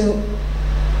want to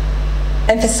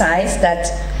emphasize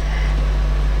that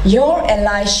your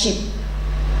allyship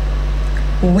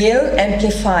will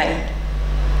amplify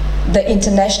the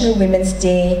International Women's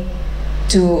Day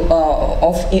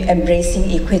of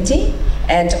embracing equity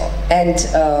and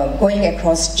going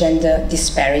across gender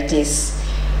disparities.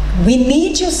 We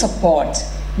need your support.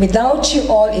 Without you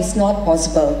all, it's not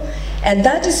possible. And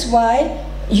that is why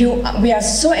we are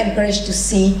so encouraged to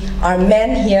see our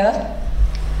men here,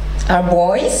 our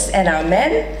boys and our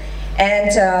men.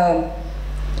 And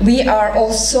I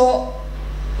also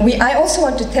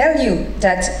want to tell you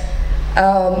that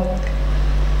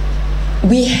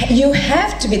you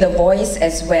have to be the voice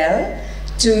as well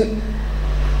to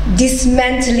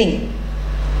dismantling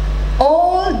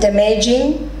all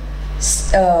damaging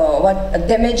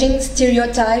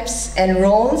stereotypes and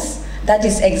roles that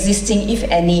is existing, if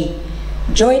any.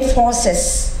 Join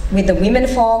forces with the women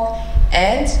folk,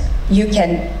 and you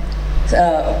can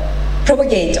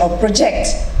propagate or project,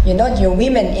 your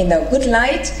women in a good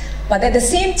light. But at the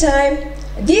same time,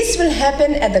 this will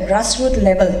happen at the grassroots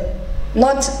level,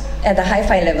 not at the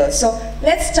hi-fi level. So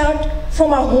let's start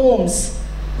from our homes.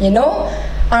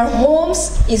 Our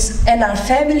homes and our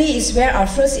family is where our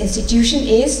first institution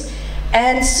is,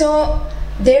 and so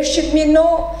there should be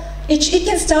it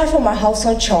can start from our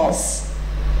household chores.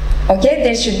 Okay,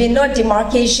 there should be no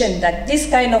demarcation that this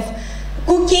kind of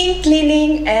cooking,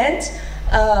 cleaning, and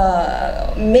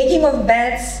making of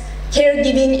beds,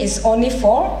 caregiving is only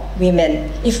for women.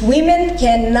 If women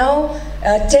can now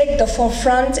take the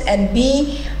forefront and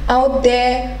be out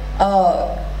there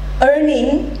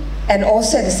earning and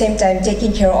also at the same time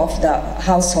taking care of the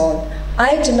household,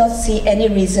 I do not see any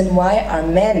reason why our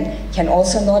men can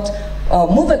also not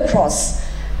move across,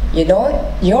 your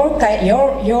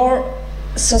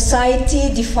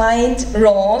society-defined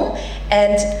role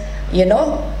and,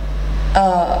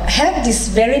 have this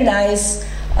very nice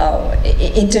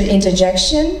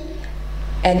interjection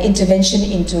and intervention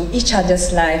into each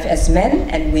other's life as men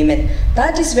and women.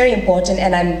 That is very important,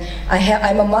 and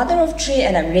I'm a mother of 3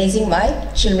 and I'm raising my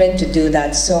children to do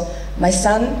that. So my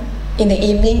son, in the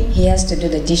evening, he has to do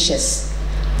the dishes.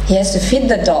 He has to feed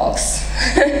the dogs,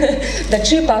 the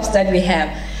 3 pups that we have.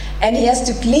 And he has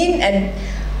to clean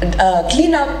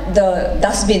up the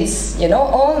dustbins,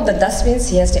 all the dustbins.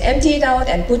 He has to empty it out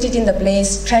and put it in the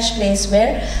trash place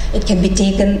where it can be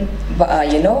taken,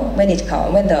 when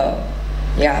the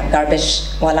garbage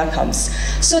wala comes.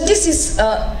 So this is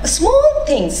small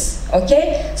things,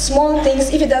 okay? Small things.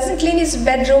 If he doesn't clean his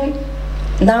bedroom,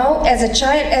 now as a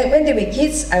child, when they were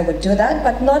kids, I would do that,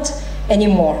 but not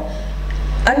anymore.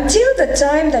 Until the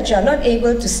time that you are not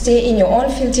able to stay in your own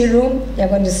filthy room, you're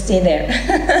going to stay there.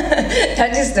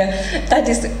 That is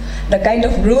the kind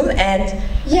of rule. And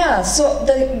yeah, so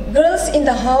the girls in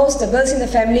the house, the girls in the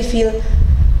family feel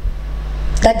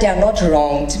that they are not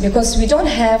wronged because we don't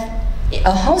have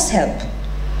a house help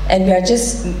and we are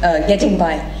just getting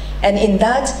by. And in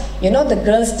that, the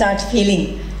girls start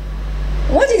feeling,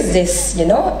 what is this,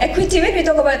 equity? When we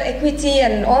talk about equity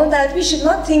and all that, we should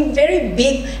not think very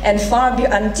big and far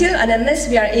until and unless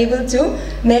we are able to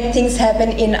make things happen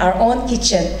in our own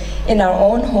kitchen, in our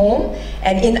own home,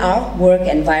 and in our work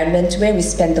environment where we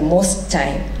spend the most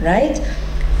time, right?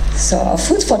 So a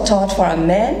food for thought for our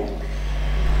men.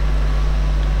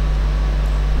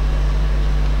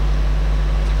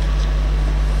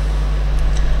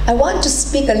 I want to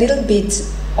speak a little bit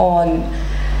on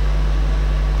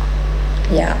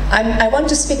I want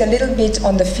to speak a little bit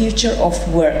on the future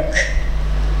of work.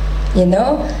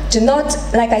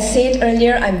 Like I said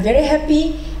earlier, I'm very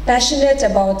happy, passionate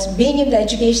about being in the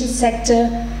education sector,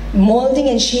 molding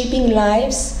and shaping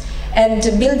lives, and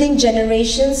building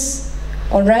generations,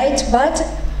 all right? But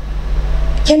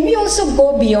can we also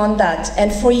go beyond that?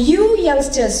 And for you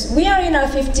youngsters, we are in our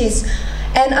 50s,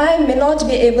 and I may not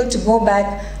be able to go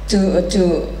back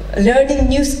to learning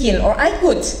new skill, or I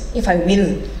could if I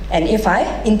will. And if I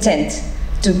intend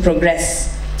to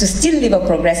progress, to still live a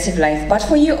progressive life. But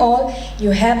for you all,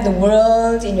 you have the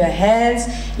world in your hands,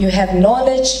 you have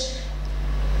knowledge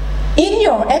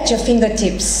at your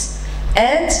fingertips.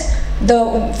 And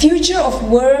the future of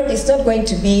work is not going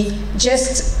to be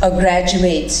just a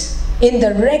graduate in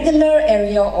the regular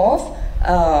area of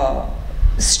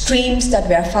streams that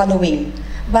we are following.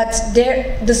 but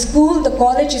the school, the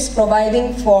college is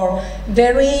providing for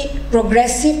very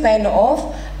progressive kind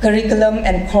of curriculum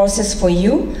and courses for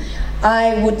you.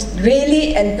 I would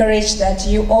really encourage that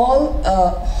you all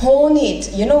hone it,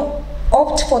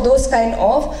 opt for those kind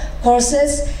of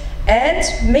courses and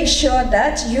make sure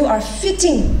that you are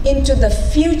fitting into the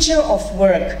future of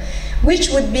work, which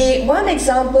would be one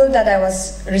example that I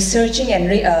was researching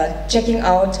and checking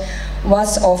out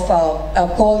was of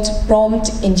called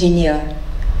prompt engineer.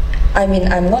 I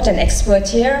mean, I'm not an expert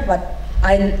here, but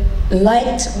I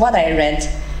liked what I read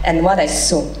and what I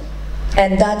saw.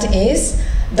 And that is,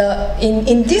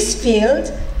 in this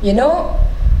field,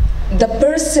 the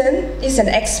person is an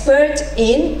expert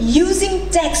in using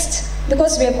text,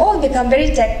 because we have all become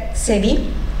very tech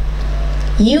savvy,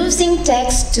 using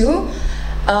text to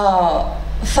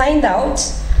find out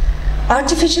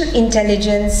artificial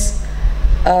intelligence,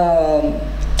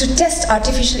 to test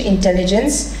artificial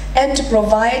intelligence and to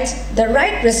provide the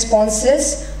right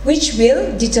responses which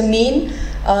will determine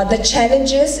the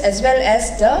challenges as well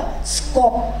as the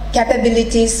scope,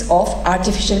 capabilities of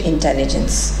artificial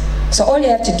intelligence. So all you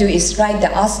have to do is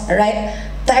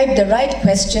type the right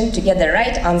question to get the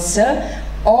right answer,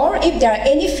 or if there are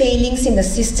any failings in the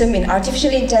system in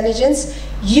artificial intelligence,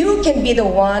 you can be the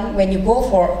one, when you go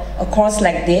for a course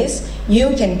like this,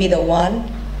 you can be the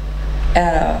one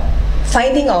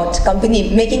finding out,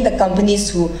 making the companies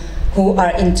who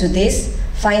are into this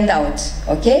find out,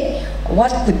 okay,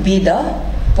 what could be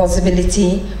the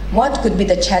possibility, what could be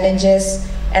the challenges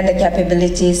and the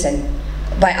capabilities, and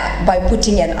by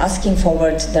putting and asking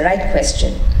forward the right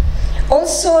question.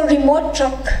 Also, remote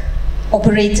truck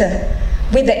operator.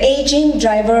 With the aging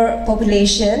driver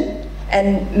population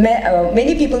and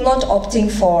many people not opting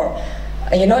for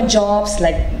jobs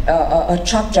like a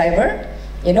truck driver,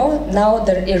 now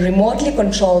they're remotely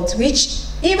controlled, which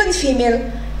even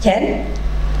female can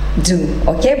do,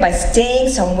 okay, by staying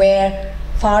somewhere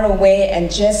far away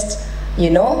and just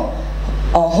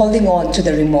holding on to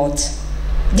the remote.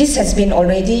 This has been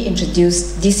already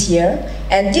introduced this year,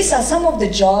 and these are some of the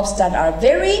jobs that are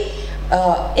very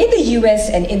in the US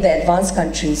and in the advanced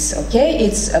countries, okay?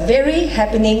 It's a very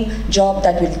happening job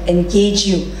that will engage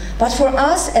you. But for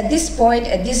us, at this point,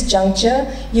 at this juncture,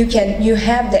 you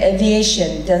have the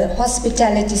aviation, the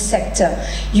hospitality sector,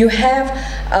 you have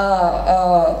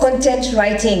content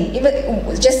writing,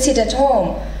 even just sit at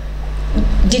home,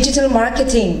 digital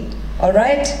marketing, all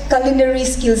right? Culinary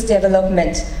skills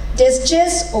development. There's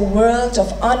just a world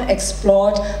of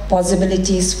unexplored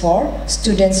possibilities for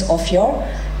students of your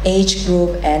age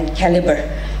group and caliber.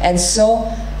 And so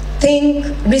think,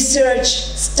 research,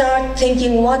 start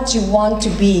thinking what you want to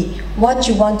be, what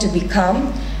you want to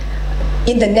become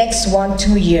in the next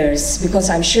 1-2 years, because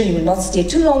I'm sure you will not stay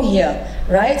too long here,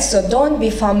 right? So don't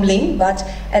be fumbling, but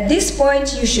at this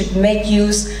point you should make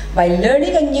use by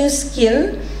learning a new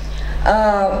skill.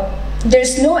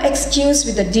 There's no excuse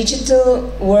with the digital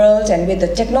world and with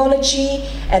the technology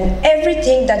and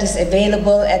everything that is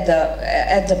available at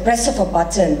the press of a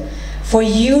button for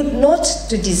you not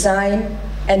to design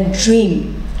and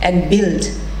dream and build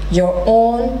your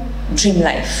own dream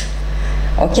life.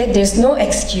 Okay, there's no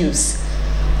excuse.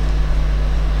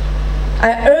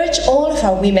 I urge all of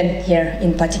our women here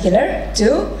in particular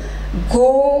to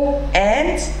go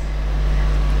and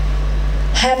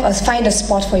find a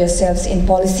spot for yourselves in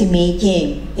policy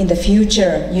making in the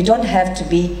future. You don't have to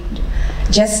be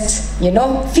just,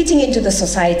 fitting into the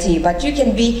society, but you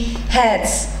can be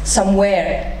heads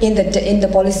somewhere in the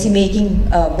policy making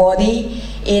body,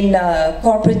 in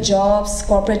corporate jobs,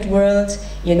 corporate world,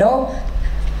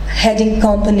 heading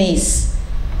companies.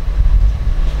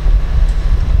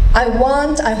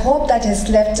 I hope that has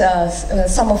left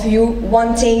some of you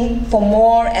wanting for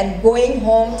more and going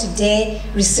home today,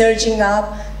 researching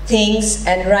up things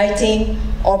and writing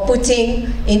or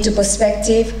putting into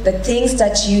perspective the things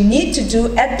that you need to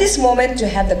do at this moment to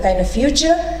have the kind of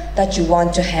future that you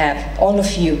want to have, all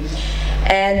of you.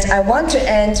 And I want to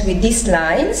end with these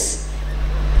lines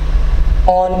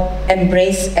on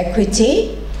embrace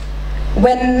equity.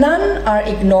 When none are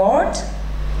ignored,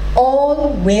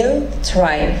 all will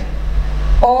thrive.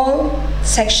 All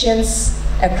sections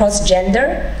across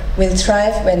gender will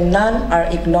thrive when none are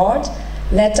ignored.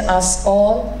 Let us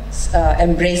all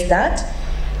embrace that.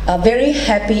 A very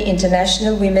happy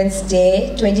International Women's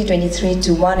Day 2023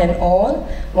 to one and all.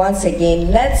 Once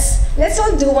again, let's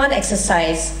all do one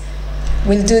exercise.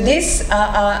 We'll do this.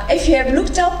 If you have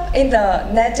looked up in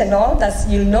the net and all,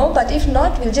 you'll know, but if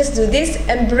not, we'll just do this.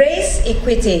 Embrace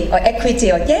equity,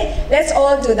 okay? Let's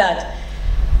all do that.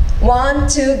 1,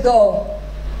 2, go.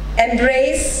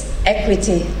 Embrace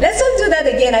equity. Let's all do that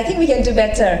again. I think we can do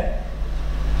better.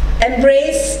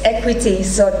 embrace equity.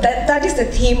 So that is the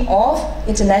theme of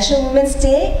International Women's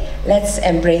Day. Let's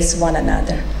embrace one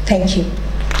another. Thank you.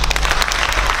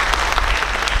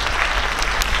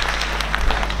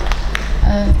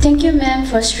 Thank you, ma'am,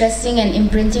 for stressing and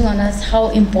imprinting on us how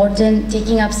important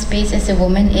taking up space as a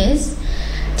woman is.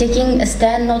 Taking a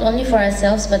stand not only for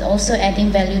ourselves but also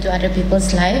adding value to other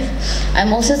people's life.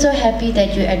 I'm also so happy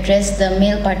that you addressed the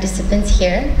male participants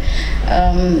here.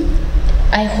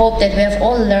 I hope that we have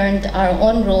all learned our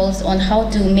own roles on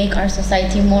how to make our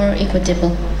society more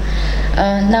equitable.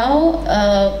 Now,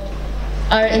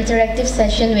 our interactive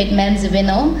session with Ma'am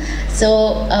Zubeno.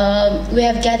 So we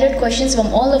have gathered questions from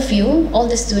all of you, all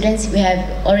the students. We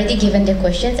have already given their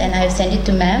questions and I have sent it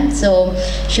to Ma'am. So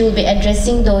she will be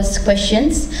addressing those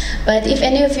questions. But if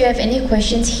any of you have any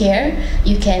questions here,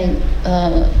 you can,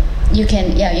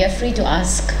 you're free to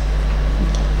ask.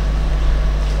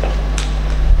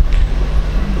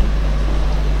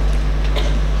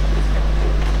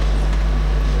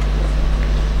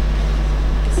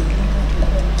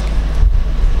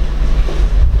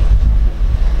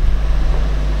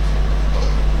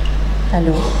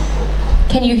 Hello.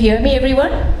 Can you hear me,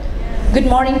 everyone? Good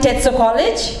morning,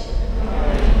 tetsocollege.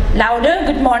 Louder,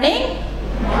 good morning.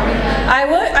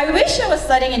 I wish I was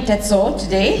studying in Tetso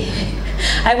today.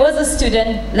 I was a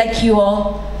student like you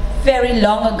all very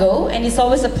long ago, and it's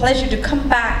always a pleasure to come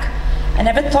back. I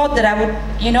never thought that I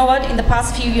would, you know what, in the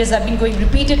past few years I've been going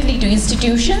repeatedly to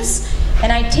institutions,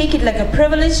 and I take it like a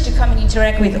privilege to come and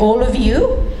interact with all of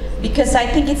you, because I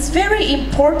think it's very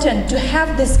important to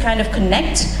have this kind of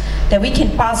connect, that we can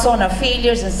pass on our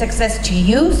failures and success to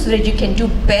you so that you can do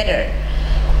better.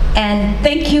 And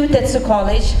thank you,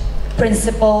 tetsocollege,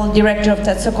 principal, director of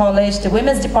tetsocollege, the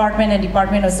women's department and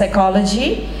department of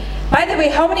psychology. By the way,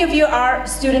 how many of you are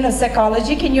student of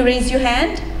psychology? Can you raise your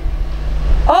hand?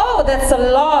 Oh, that's a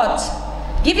lot.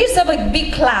 Give yourself a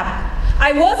big clap.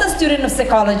 I was a student of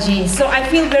psychology, so I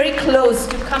feel very close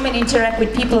to come and interact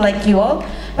with people like you all.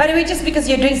 By the way, just because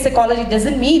you're doing psychology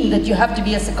doesn't mean that you have to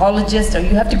be a psychologist or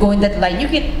you have to go in that line.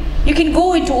 You can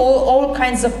go into all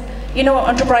kinds of, you know,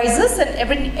 enterprises, and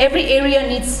every area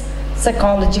needs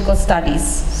psychological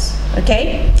studies.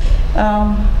 Okay.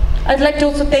 I'd like to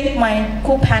also thank my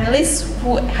co-panelists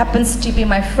who happens to be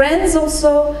my friends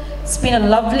also. It's been a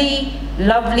lovely,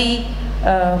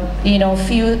 you know,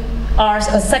 few hours,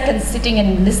 a second sitting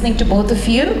and listening to both of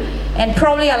you. And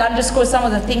probably I'll underscore some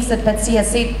of the things that Patsy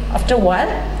has said after a while.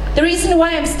 The reason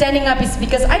why I'm standing up is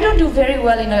because I don't do very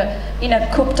well in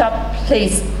a cooped up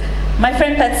place. My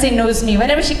friend Patsy knows me.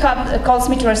 Whenever she calls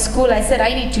me to her school, I said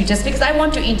I need to, just because I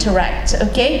want to interact,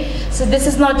 okay? So this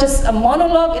is not just a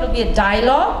monologue, it'll be a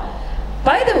dialogue.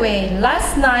 By the way,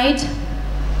 last night,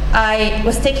 I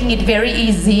was taking it very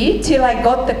easy till I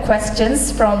got the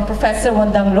questions from Professor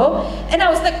Wondanglo, and I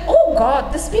was like, oh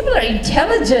God, these people are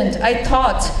intelligent, I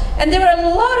thought. And there were a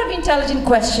lot of intelligent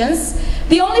questions.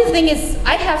 The only thing is,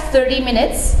 I have 30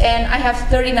 minutes and I have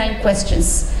 39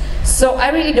 questions. So I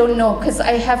really don't know, because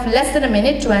I have less than a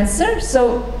minute to answer.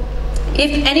 So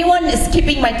if anyone is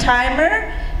keeping my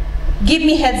timer, give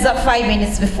me heads up 5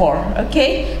 minutes before,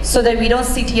 okay? So that we don't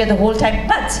sit here the whole time.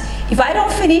 But if I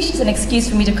don't finish, it's an excuse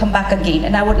for me to come back again,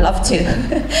 and I would love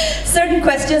to. Certain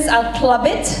questions, I'll club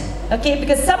it, okay?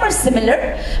 Because some are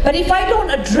similar. But if I don't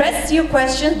address your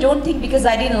questions, don't think because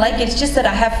I didn't like it. It's just that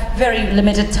I have very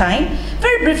limited time.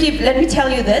 Very briefly, let me tell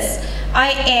you this.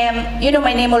 I am, you know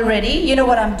my name already, you know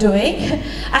what I'm doing.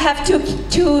 I have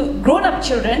two grown-up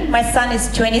children. My son is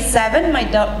 27, my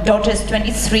daughter is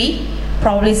 23.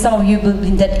 Probably some of you will be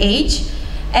in that age.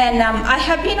 And I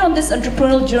have been on this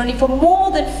entrepreneurial journey for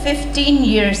more than 15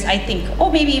 years, I think,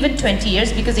 or maybe even 20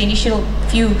 years, because the initial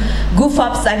few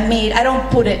goof-ups I made, I don't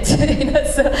put it. You know,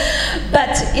 so,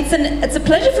 but it's a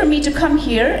pleasure for me to come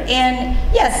here. And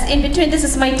yes, in between, this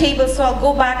is my table, so I'll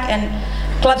go back and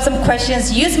club some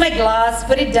questions, use my glass,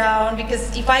 put it down,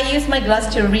 because if I use my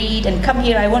glass to read and come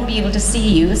here, I won't be able to see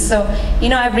you. So, you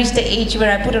know, I've reached the age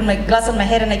where I put on my glass on my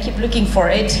head and I keep looking for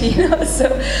it, you know.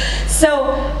 So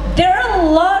there are a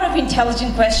lot of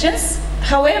intelligent questions.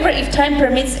 However, if time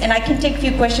permits and I can take a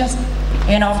few questions,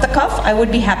 you know, off the cuff, I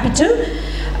would be happy to.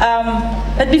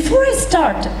 But before I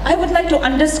start, I would like to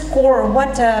underscore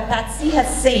what Patsy has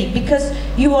said, because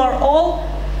you are all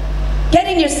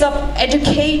getting yourself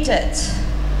educated.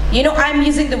 You know, I'm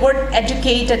using the word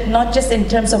educated not just in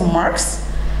terms of marks.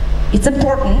 It's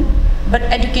important, but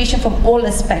education from all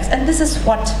aspects. And this is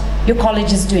what your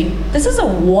college is doing. This is a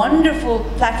wonderful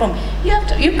platform.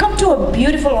 You come to a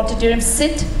beautiful auditorium,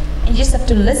 sit, and you just have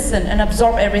to listen and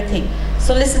absorb everything.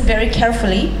 So listen very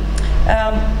carefully.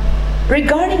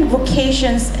 Regarding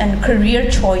vocations and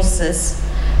career choices,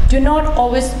 do not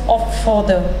always opt for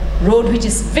the road which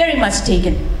is very much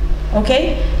taken,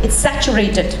 okay? It's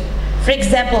saturated. For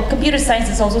example, computer science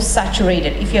is also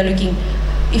saturated.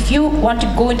 If you want to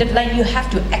go into the line, you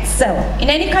have to excel. In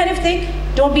any kind of thing,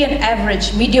 don't be an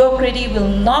average. Mediocrity will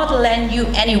not land you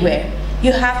anywhere.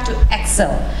 You have to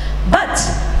excel. But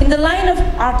in the line of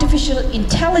artificial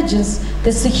intelligence,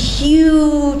 there's a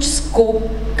huge scope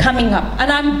coming up.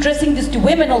 And I'm addressing this to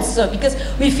women also, because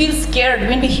we feel scared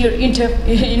when we hear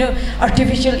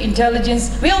artificial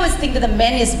intelligence. We always think that the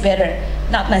man is better.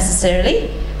 Not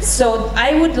necessarily. So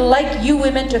I would like you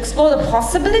women to explore the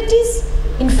possibilities.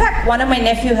 In fact, one of my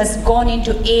nephews has gone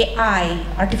into AI,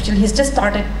 artificial. He's just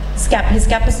started his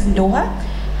campus in Doha.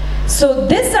 So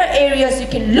these are areas you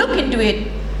can look into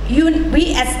it.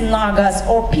 We as Nagas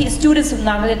or students of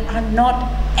Nagaland are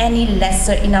not any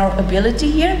lesser in our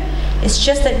ability here. It's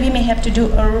just that we may have to do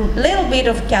a little bit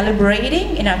of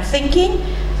calibrating in our thinking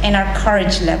and our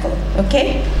courage level,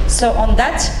 okay? So on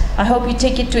that, I hope you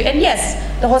take it to, and yes,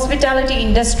 the hospitality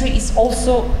industry is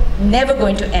also never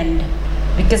going to end,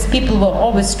 because people will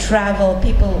always travel,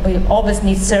 people will always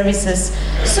need services.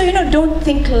 So, don't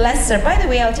think lesser. By the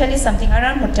way, I'll tell you something, I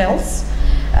run hotels,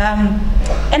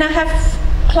 and I have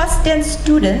class 10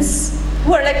 students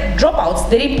who are like dropouts,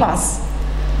 they didn't pass.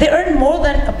 They earn more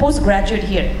than a postgraduate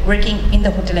here working in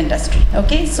the hotel industry,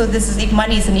 okay? So this is, if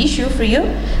money is an issue for you,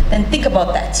 then think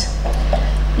about that.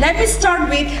 Let me start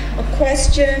with a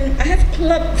question. I have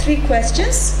clubbed 3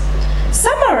 questions.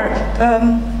 Some are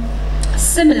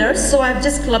similar, so I've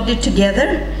just clubbed it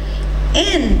together.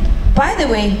 And by the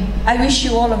way, I wish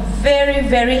you all a very,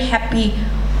 very happy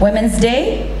Women's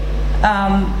Day.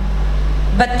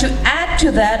 But to add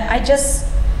to that,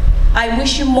 I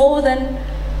wish you more than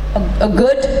a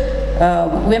good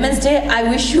Women's Day. I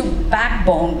wish you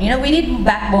backbone. We need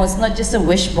backbones, not just a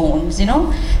wishbones,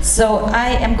 So I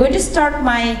am going to start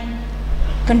my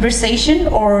conversation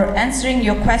or answering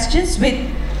your questions with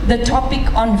the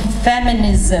topic on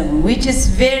feminism, which is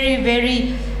very,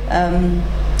 very,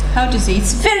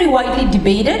 it's very widely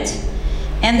debated.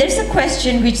 And there's a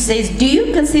question which says, do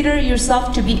you consider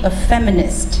yourself to be a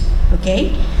feminist?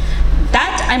 Okay,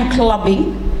 that I'm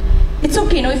clubbing. It's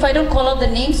okay, if I don't call out the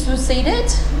names who said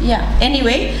it. Yeah,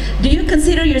 anyway, do you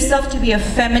consider yourself to be a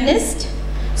feminist?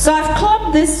 So I've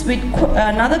clubbed this with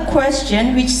another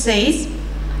question which says,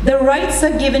 the rights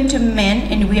are given to men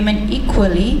and women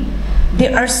equally.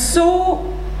 There are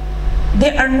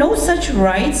no such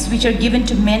rights which are given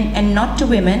to men and not to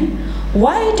women.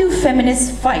 Why do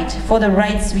feminists fight for the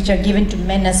rights which are given to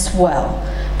men as well?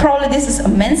 Probably this is a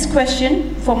men's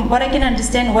question. From what I can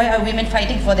understand, why are women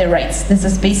fighting for their rights? This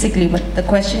is basically what the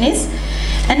question is.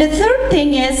 And the third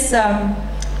thing is,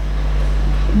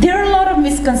 there are a lot of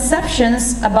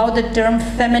misconceptions about the term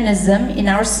feminism in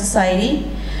our society.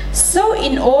 So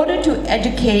in order to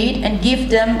educate and give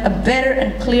them a better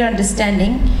and clear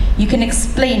understanding, you can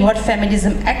explain what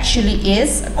feminism actually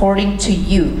is according to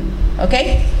you,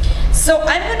 okay? So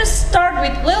I'm going to start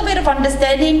with a little bit of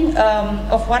understanding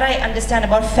of what I understand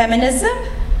about feminism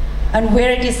and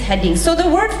where it is heading. So the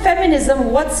word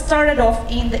feminism, what started off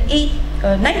in the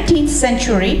 19th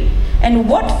century, and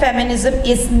what feminism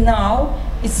is now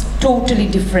is totally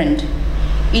different.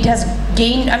 It has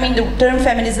gained, the term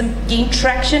feminism gained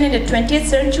traction in the 20th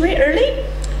century early,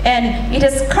 and it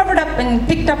has covered up and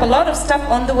picked up a lot of stuff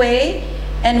on the way,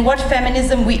 and what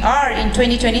feminism we are in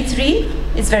 2023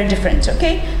 is very different,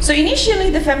 okay? So initially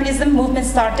the feminism movement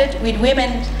started with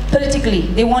women politically.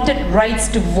 They wanted rights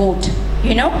to vote,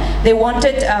 They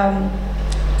wanted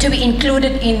to be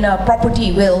included in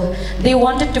property will. They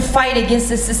wanted to fight against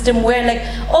the system where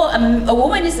a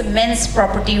woman is a man's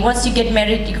property. Once you get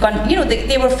married, you can't,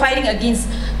 they were fighting against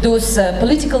those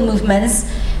political movements,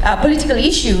 political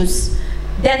issues.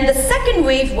 Then the second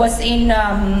wave was in,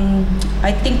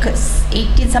 I think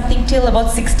 18 something till about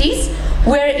 60s,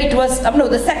 where it was,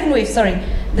 the second wave, sorry.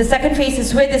 The second phase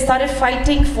is where they started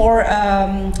fighting for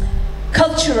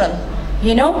cultural,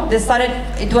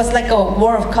 it was like a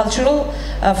war of cultural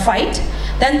fight.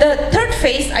 Then the third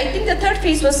phase, I think the third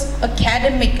phase was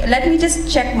academic. Let me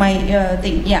just check my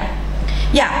thing, yeah.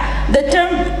 The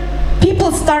term,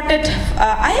 people started,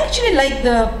 I actually like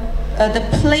the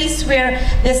place where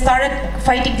they started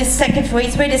fighting this second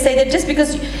phase, where they say that just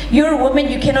because you're a woman,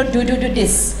 you cannot do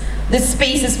this. This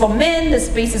space is for men, this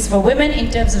space is for women in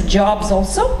terms of jobs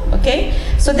also, okay?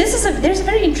 So there's a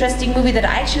very interesting movie that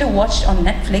I actually watched on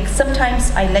Netflix.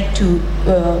 Sometimes I like to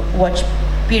watch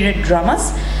period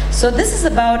dramas. So this is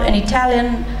about an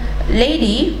Italian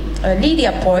lady,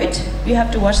 Lydia Poit. You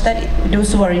have to watch that,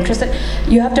 those who are interested.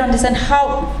 You have to understand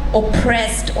how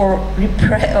oppressed or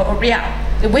repressed,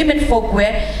 the women folk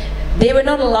were they were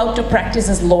not allowed to practice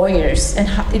as lawyers, and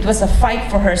it was a fight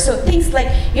for her. So things like,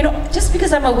 you know, just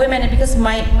because I'm a woman and because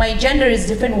my gender is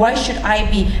different, why should I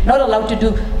be not allowed to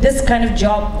do this kind of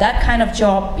job, that kind of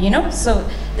job, you know? So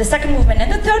the second movement.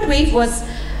 And the third wave was,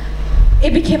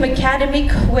 it became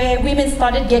academic, where women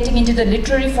started getting into the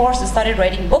literary force. They started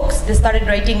writing books, they started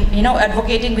writing, you know,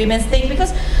 advocating women's things,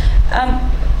 because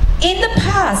in the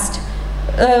past,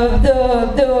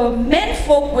 the men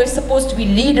folk were supposed to be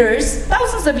leaders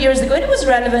thousands of years ago, and it was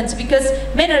relevant because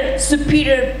men are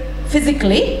superior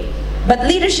physically, but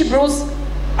leadership roles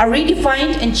are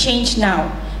redefined and changed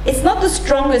now. It's not the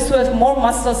strongest who have more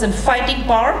muscles and fighting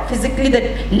power physically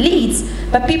that leads,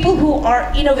 but people who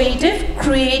are innovative,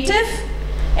 creative,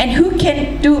 and who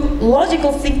can do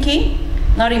logical thinking,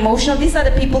 not emotional. These are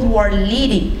the people who are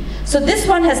leading. So this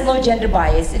one has no gender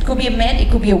bias. It could be a man, it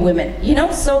could be a woman, you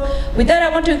know? So with that, I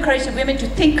want to encourage the women to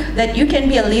think that you can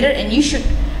be a leader, and you should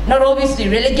not always be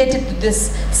relegated to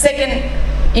this second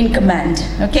in command,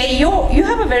 okay? You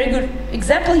have a very good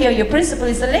example here. Your principal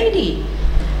is a lady.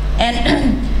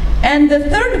 And the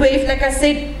third wave, like I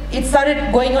said, it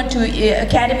started going on to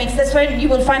academics. That's why you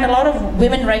will find a lot of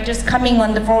women writers coming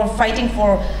on the floor, fighting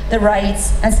for the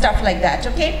rights and stuff like that,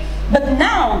 okay? But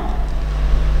now,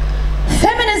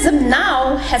 feminism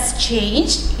now has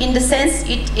changed in the sense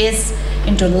it is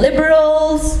into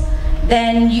liberals,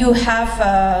 then you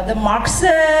have the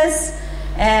Marxists,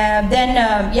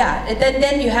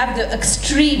 then you have the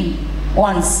extreme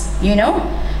ones, you know?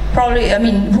 Probably, I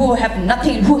mean, who have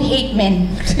nothing, who hate men,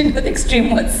 you know, the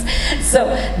extreme ones. So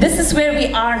this is where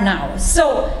we are now.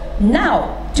 So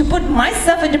now, to put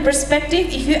myself into perspective,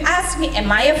 if you ask me, am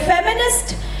I a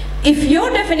feminist? If your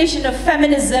definition of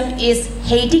feminism is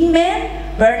hating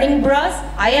men, burning bras,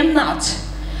 I am not.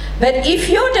 But if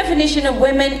your definition of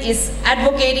women is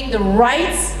advocating the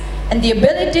rights and the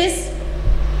abilities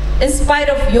in spite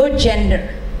of your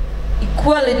gender,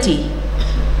 equality,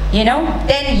 you know,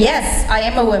 then yes, I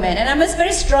am a woman. And I'm a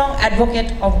very strong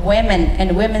advocate of women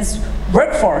and women's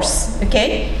workforce,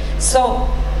 okay? So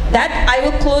that, I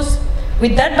will close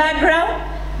with that background.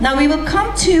 Now we will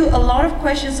come to a lot of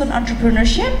questions on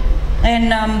entrepreneurship.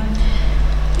 And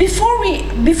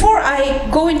before I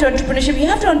go into entrepreneurship, you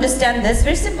have to understand this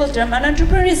very simple term. An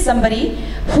entrepreneur is somebody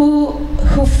who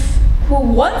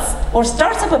wants or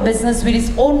starts up a business with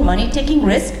his own money, taking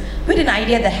risk with an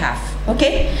idea they have,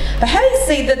 okay? But having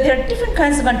said that, there are different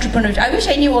kinds of entrepreneurs. I wish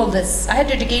I knew all this. I had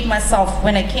to educate myself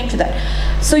when I came to that.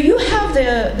 So you have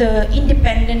the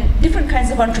independent, different kinds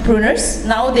of entrepreneurs.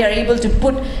 Now they are able to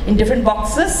put in different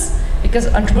boxes, because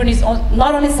entrepreneur is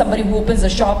not only somebody who opens a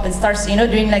shop and starts, you know,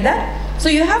 doing like that. So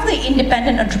you have the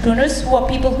independent entrepreneurs, who are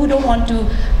people who don't want to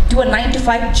do a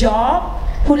 9-to-5 job,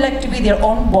 who like to be their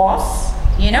own boss,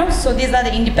 you know. So these are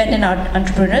the independent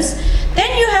entrepreneurs. Then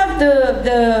you have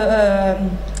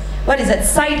the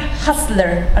side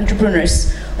hustler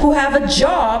entrepreneurs, who have a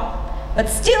job, but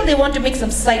still they want to make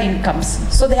some side incomes.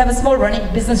 So they have a small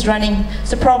business running.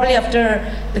 So probably after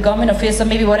the government office or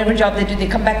maybe whatever job they do, they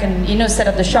come back and, you know, set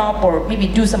up the shop, or maybe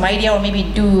do some idea, or maybe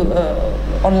do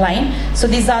online. So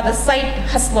these are the side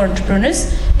hustler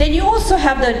entrepreneurs. Then you also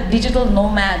have the digital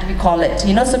nomad, we call it.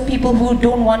 You know, so people who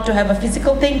don't want to have a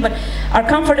physical thing, but are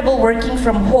comfortable working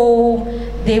from home.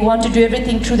 They want to do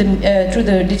everything through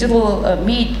the digital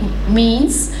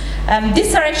means.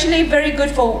 These are actually very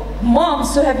good for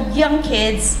moms who have young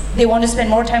kids. They want to spend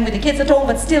more time with the kids at home,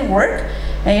 but still work.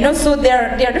 You know, so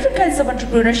there are different kinds of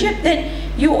entrepreneurship. Then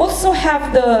you also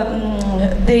have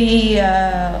the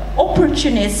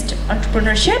opportunist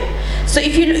entrepreneurship. So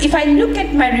if I look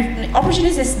at my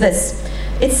opportunist, is this: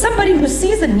 it's somebody who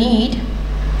sees a need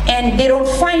and they don't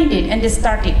find it and they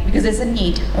start it because there's a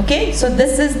need, okay? So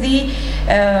this is the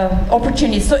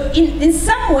opportunity. So in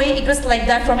some way it was like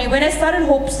that for me. When I started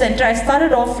Hope Center, I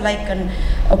started off like an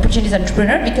opportunity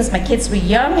entrepreneur because my kids were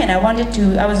young and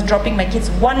I was dropping my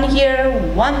kids one here,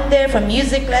 one there for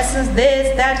music lessons,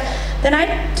 this, that. Then I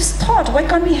just thought, why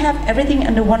can't we have everything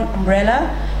under one umbrella,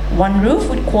 one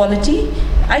roof with quality?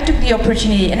 I took the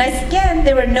opportunity and again,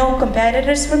 there were no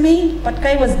competitors for me.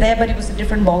 Patkai was there, but it was a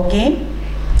different ball game.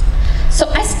 So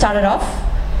I started off,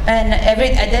 and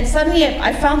then suddenly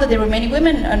I found that there were many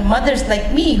women and mothers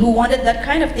like me who wanted that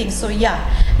kind of thing. So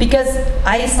yeah, because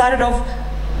I started off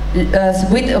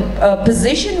with a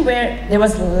position where there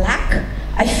was lack,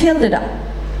 I filled it up.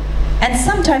 And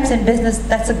sometimes in business,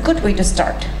 that's a good way to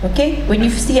start, okay? When you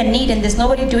see a need and there's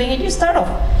nobody doing it, you start off.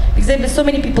 Because there are so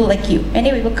many people like you.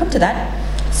 Anyway, we'll come to that.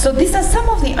 So these are some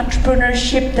of the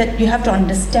entrepreneurship that you have to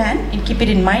understand and keep it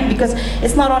in mind, because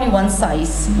it's not only one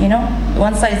size, you know?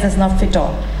 One size does not fit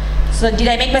all. So did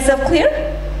I make myself clear?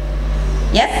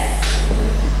 Yes?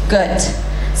 Good.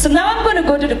 So now I'm going to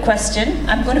go to the question.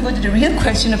 I'm going to go to the real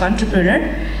question of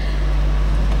entrepreneur.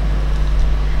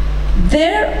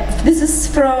 This is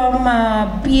from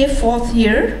BA 4th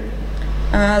year.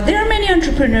 There are many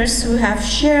entrepreneurs who have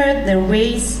shared their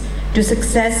ways to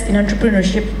success in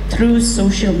entrepreneurship through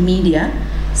social media,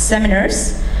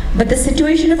 seminars, but the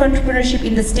situation of entrepreneurship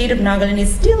in the state of Nagaland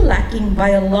is still lacking by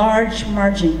a large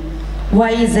margin.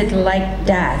 Why is it like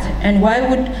that? And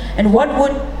what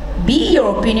would be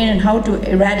your opinion on how to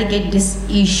eradicate this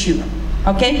issue?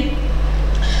 Okay?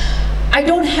 I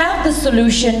don't have the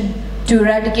solution to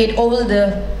eradicate all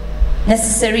the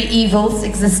necessary evils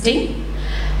existing.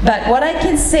 But what I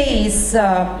can say is,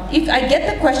 if I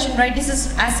get the question right, this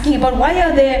is asking about why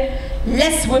are there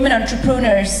less women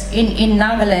entrepreneurs in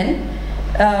Nagaland.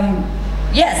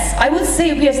 Yes, I would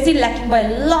say we are still lacking by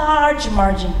a large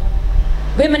margin.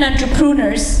 Women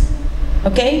entrepreneurs,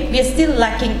 okay, we are still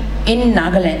lacking in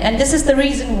Nagaland. And this is the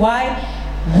reason why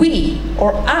we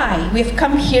have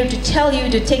come here to tell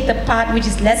you to take the path which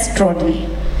is less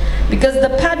trodden. Because the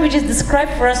path which is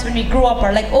described for us when we grow up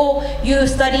are like, oh, you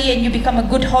study and you become a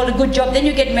good job, then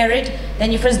you get married,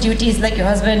 then your first duty is like your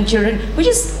husband and children, which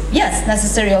is, yes,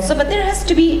 necessary also, but there has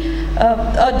to be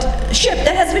a shift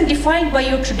that has been defined by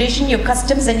your tradition, your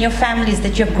customs, and your families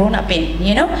that you have grown up in,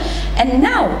 you know? And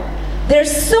now,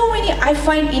 there's so many, I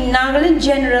find in Naga in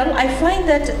general, I find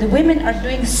that the women are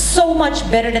doing so much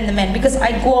better than the men, because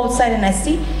I go outside and I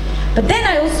see. But then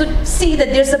I also see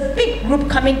that there's a big group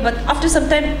coming, but after some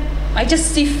time, I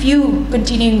just see few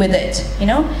continuing with it, you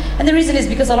know? And the reason is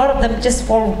because a lot of them just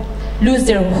lose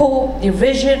their hope, their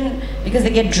vision, because they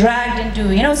get dragged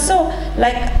into, you know? So,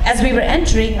 like, as we were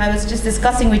entering, I was just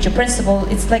discussing with your principal,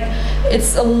 it's like,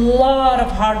 it's a lot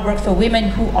of hard work for women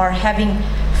who are having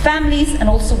families and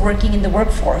also working in the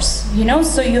workforce, you know?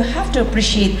 So you have to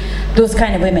appreciate those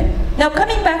kind of women. Now,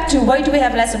 coming back to why do we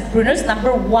have less entrepreneurs?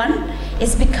 Number one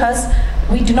is because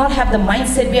we do not have the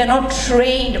mindset, we are not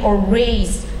trained or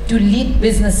raised to lead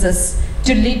businesses,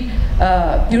 to lead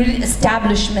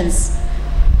establishments.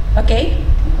 Okay?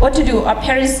 What to do? Our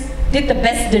parents did the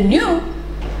best they knew.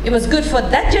 It was good for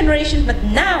that generation, but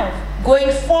now,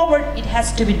 going forward, it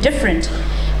has to be different.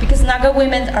 Because Naga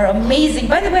women are amazing.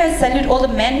 By the way, I salute all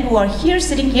the men who are here,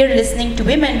 sitting here, listening to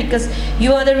women, because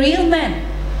you are the real men.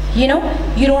 You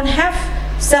know? You don't have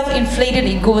self-inflated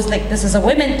egos like this is a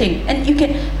women thing. And you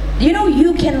can, you know,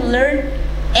 you can learn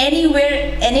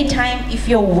anywhere, anytime if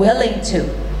you're willing to.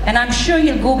 And I'm sure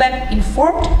you'll go back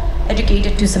informed,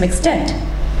 educated to some extent.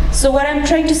 So what I'm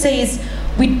trying to say is,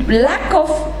 lack of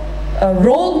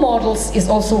role models is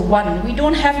also one. We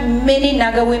don't have many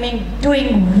Naga women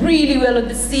doing really well at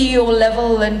the CEO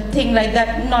level and thing like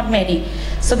that, not many.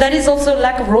 So that is also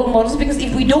lack of role models, because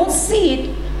if we don't see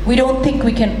it, we don't think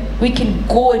we can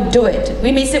go and do it.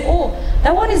 We may say, oh,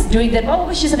 that one is doing that.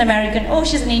 Oh, she's an American. Oh,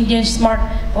 she's an Indian, she's smart.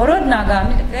 Oh, Naga.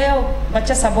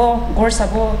 Bacha sabo, gor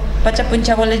sabo, bacha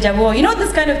puncha bole jabo. You know,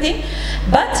 this kind of thing.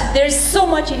 But there's so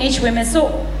much in each woman.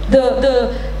 So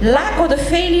the lack or the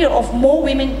failure of more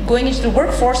women going into the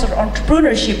workforce or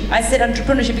entrepreneurship. I said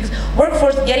entrepreneurship because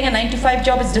workforce, getting a 9-to-5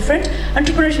 job is different.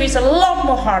 Entrepreneurship is a lot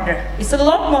more harder. It's a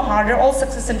lot more harder. All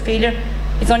success and failure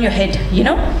is on your head, you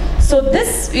know? So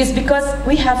this is because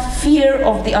we have fear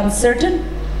of the uncertain,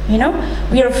 you know?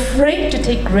 We are afraid to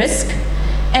take risk,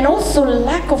 and also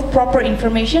lack of proper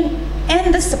information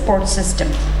and the support system,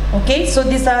 okay? So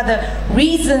these are the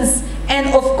reasons, and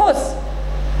of course,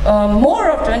 more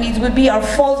often it will be our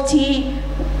faulty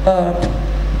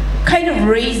kind of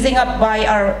raising up by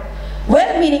our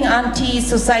well-meaning auntie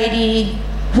society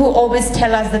who always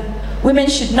tell us that women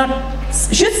should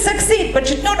succeed, but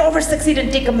should not over-succeed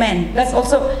and take a man. That's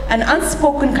also an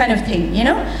unspoken kind of thing, you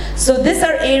know? So these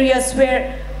are areas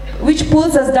which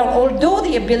pulls us down, although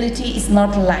the ability is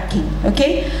not lacking,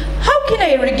 okay? How can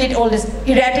I eradicate all this?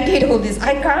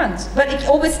 I can't, but it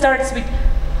always starts with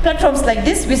platforms like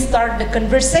this. We start the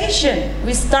conversation,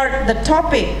 we start the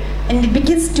topic, and it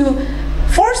begins to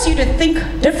force you to think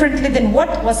differently than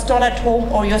what was taught at home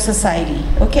or your society,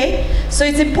 okay? So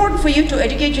it's important for you to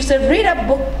educate yourself, read up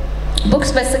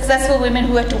books by successful women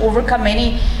who had to overcome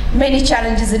many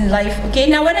challenges in life, okay?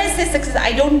 Now when I say success,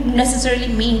 I don't necessarily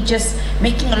mean just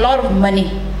making a lot of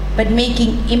money, but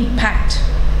making impact,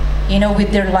 you know,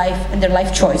 with their life and their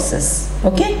life choices,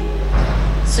 okay?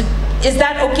 So is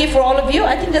that okay for all of you?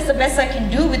 I think that's the best I can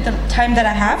do with the time that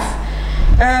I have.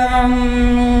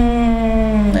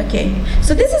 Okay,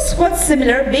 so this is what's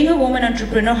similar, being a woman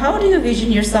entrepreneur. How do you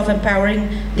vision yourself empowering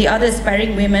the other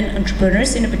aspiring women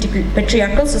entrepreneurs in a particular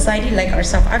patriarchal society like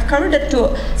ourselves? I've covered that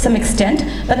to some extent,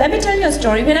 but let me tell you a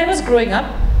story. When I was growing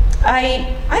up,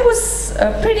 I was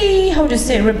a pretty, how to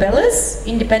say, rebellious,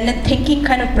 independent thinking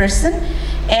kind of person,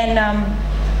 and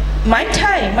my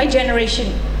time, my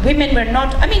generation, women were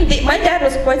not, I mean, my dad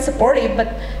was quite supportive,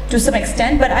 but to some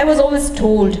extent, but I was always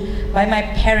told by my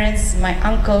parents, my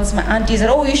uncles, my aunties that,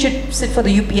 oh, you should sit for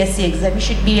the UPSC exam, you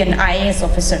should be an IAS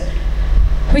officer.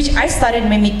 Which I started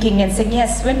mimicking and saying,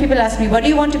 yes, when people ask me, what do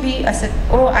you want to be? I said,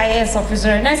 oh, IAS officer.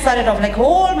 And I started off like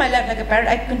all my life like a parrot.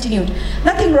 I continued.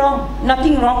 Nothing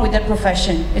wrong with that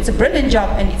profession. It's a brilliant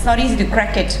job and it's not easy to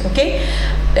crack it, okay?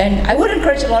 And I would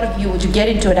encourage a lot of you to get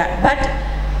into that. But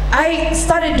I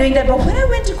started doing that, but when I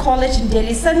went to college in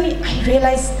Delhi, suddenly I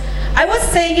realized, I was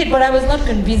saying it, but I was not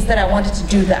convinced that I wanted to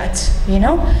do that, you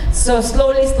know? So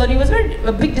slowly, it was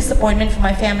a big disappointment for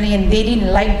my family, and they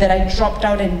didn't like that I dropped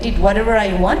out and did whatever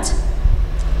I want.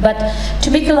 But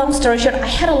to make a long story short, I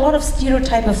had a lot of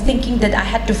stereotype of thinking that I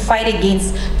had to fight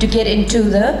against to get into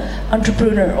the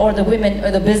entrepreneur or the women or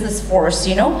the business force,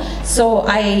 you know? So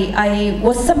I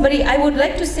was somebody, I would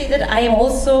like to say that I am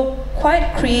also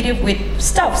quite creative with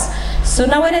stuffs. So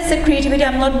now when I say creativity,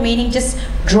 I'm not meaning just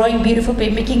drawing beautiful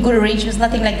paper, making good arrangements,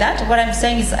 nothing like that. What I'm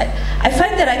saying is I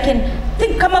find that I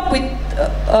can come up with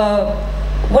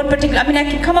one particular, I mean, I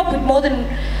can come up with more than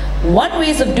one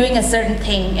ways of doing a certain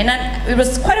thing, and it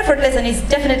was quite effortless, and it's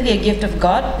definitely a gift of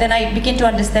God. Then I began to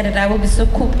understand that I will be so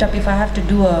cooped up if I have to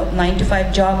do a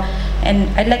 9-to-5 job, and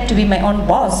I'd like to be my own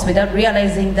boss without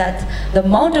realizing that the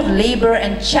amount of labor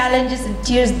and challenges and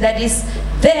tears that is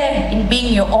there in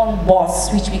being your own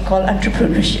boss, which we call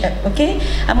entrepreneurship, okay?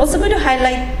 I'm also going to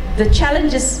highlight the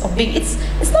challenges of being, it's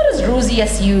not as rosy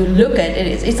as you look at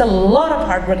it. It's a lot of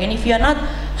hard work, and if you're not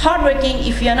hardworking,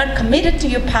 if you're not committed to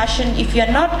your passion, if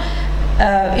you're not,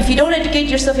 if you don't educate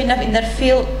yourself enough in that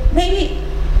field, maybe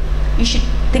you should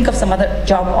think of some other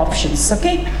job options,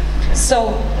 okay?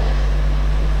 So,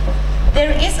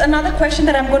 there is another question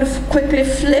that I'm going to quickly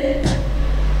flip.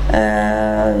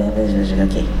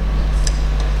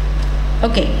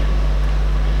 Okay.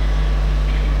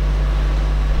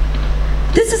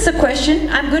 This is a question.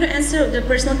 I'm going to answer the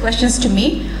personal questions to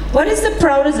me. What is the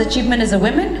proudest achievement as a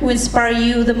woman who inspire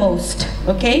you the most?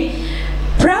 Okay.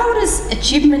 Proudest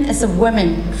achievement as a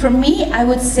woman, for me, I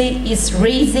would say, is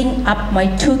raising up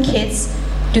my 2 kids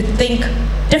to think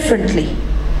differently.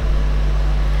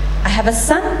 I have a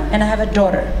son and I have a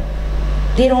daughter.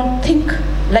 They don't think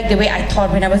like the way I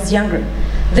thought when I was younger.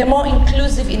 They're more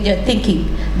inclusive in their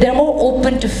thinking. They're more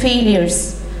open to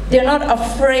failures. They're not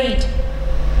afraid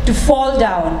to fall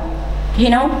down, you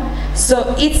know?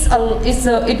 So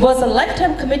it was a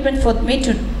lifetime commitment for me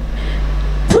to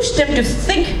push them to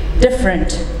think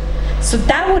different. So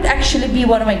that would actually be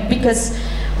one of my, because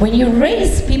when you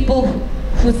raise people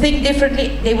who think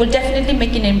differently, they will definitely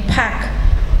make an impact,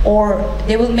 or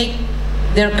they will make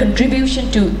their contribution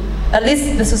to at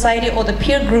least the society or the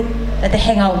peer group that they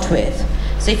hang out with.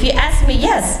 So if you ask me,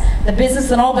 yes, the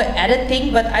business and all the added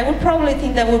thing, but I would probably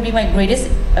think that would be my greatest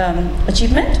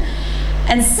achievement.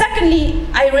 And secondly,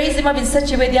 I raise them up in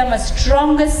such a way they are my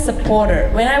strongest supporter.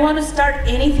 When I want to start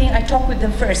anything, I talk with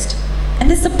them first,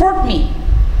 and they support me.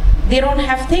 They don't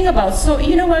have thing about. So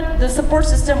you know what, the support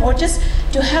system, or just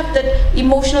to have that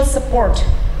emotional support,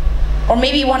 or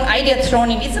maybe one idea thrown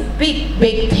in, it's a big,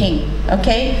 big thing,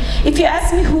 okay? If you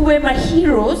ask me who were my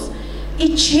heroes,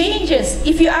 it changes.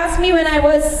 If you ask me when I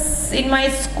was in my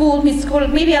school,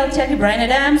 maybe I'll tell you Bryan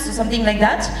Adams or something like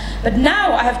that. But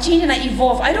now I have changed and I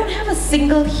evolved. I don't have a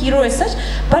single hero as such,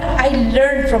 but I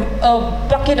learn from a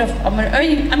bucket of,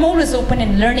 I'm always open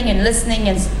in learning and listening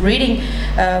and reading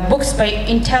books by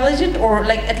intelligent, or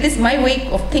like at least my way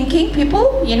of thinking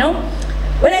people, you know.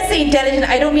 When I say intelligent,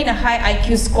 I don't mean a high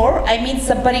IQ score. I mean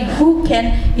somebody who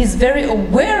is very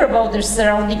aware about their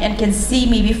surrounding and can see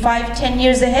maybe 5-10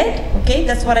 years ahead. Okay,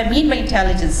 that's what I mean by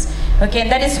intelligence. Okay, and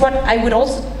that is what I would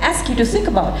also ask you to think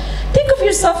about. Think of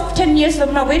yourself 10 years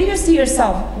from now. Where do you see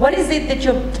yourself? What is it that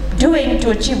you're doing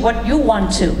to achieve what you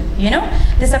want to? You know,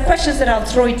 these are questions that I'll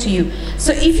throw it to you.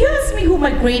 So if you ask me who my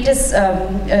greatest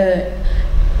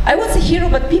I was a hero,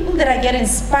 but people that I get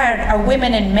inspired are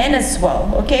women and men as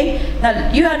well, okay?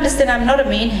 Now, you understand I'm not a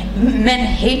men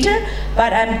hater,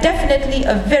 but I'm definitely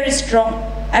a very strong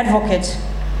advocate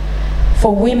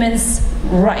for women's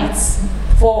rights,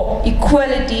 for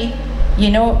equality, you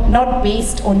know, not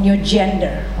based on your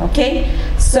gender, okay?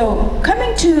 So,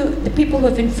 coming to the people who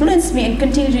have influenced me and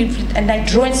continue to influence, and I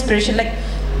draw inspiration, like,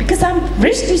 because I'm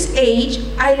reached this age,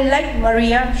 I like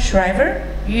Maria Shriver,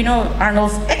 you know,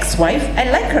 Arnold's ex-wife. I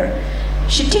like her.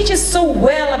 She teaches so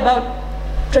well about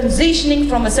transitioning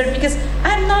from a certain, because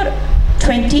I'm not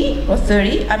 20 or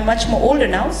 30, I'm much more older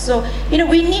now, so, you know,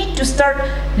 we need to start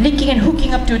linking and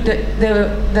hooking up to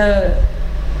the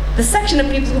the section of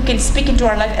people who can speak into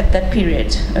our life at that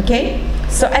period, okay?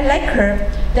 So I like her.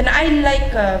 Then I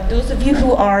like, those of you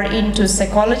who are into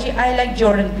psychology, I like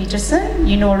Jordan Peterson.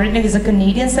 You know already, he's a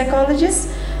Canadian psychologist,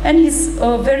 and he's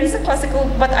he's a classical,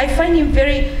 but I find him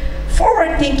very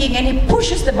forward-thinking, and he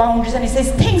pushes the boundaries, and he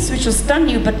says things which will stun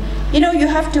you, but you know, you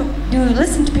have to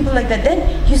listen to people like that.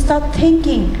 Then you start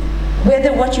thinking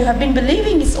whether what you have been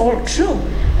believing is all true,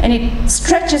 and it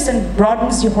stretches and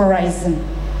broadens your horizon.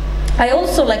 I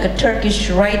also like a Turkish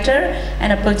writer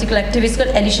and a political activist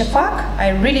called Elisha Fak. I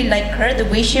really like her, the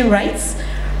way she writes.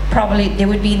 Probably they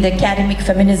would be in the academic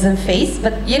feminism phase,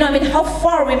 but you know, I mean, how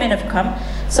far women have come.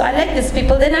 So I like these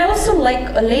people. Then I also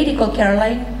like a lady called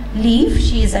Caroline Leaf.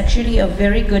 She is actually a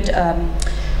very good,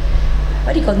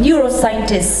 what do you call,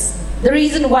 neuroscientist. The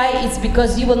reason why is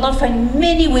because you will not find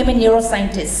many women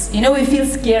neuroscientists. You know, we feel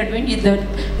scared when you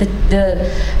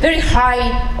the very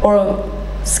high or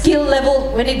skill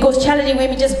level, when it goes challenging,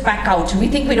 women just back out. We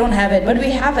think we don't have it, but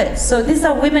we have it. So these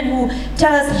are women who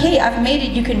tell us, hey, I've made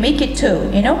it, you can make it too,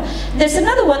 you know? There's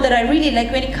another one that I really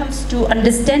like when it comes to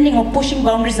understanding or pushing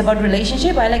boundaries about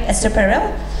relationship. I like Esther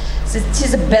Perel. So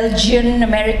she's a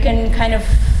Belgian-American kind of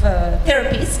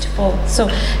therapist. So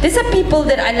these are people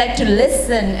that I like to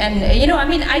listen, and you know, I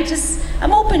mean,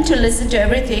 I'm open to listen to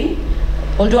everything.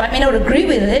 Although I may not agree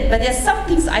with it, but there's some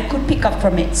things I could pick up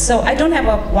from it. So I don't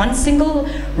have one single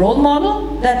role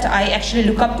model that I actually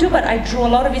look up to, but I draw a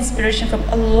lot of inspiration from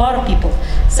a lot of people.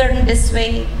 Certain this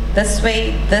way,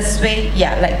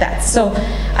 yeah, like that. So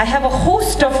I have a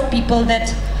host of people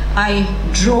that I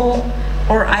draw,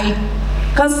 or I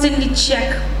constantly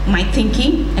check my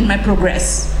thinking and my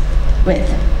progress with.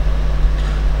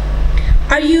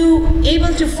 Are you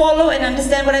able to follow and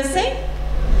understand what I'm saying?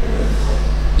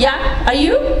 Yeah? Are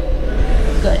you?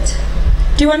 Good.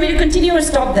 Do you want me to continue or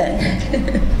stop then?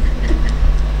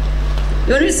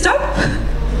 You want me to stop?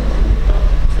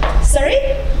 Sorry?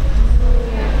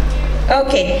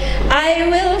 Okay. I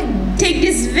will take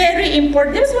this very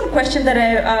important. There was one question that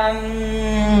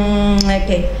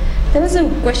okay. There was a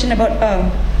question about,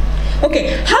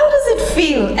 okay. How does it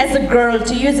feel as a girl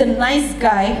to use a nice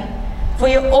guy for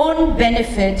your own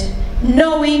benefit,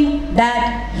 knowing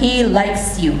that he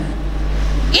likes you?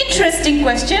 Interesting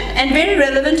question and very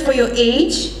relevant for your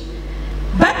age,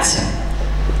 but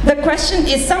the question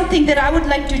is something that I would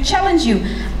like to challenge you.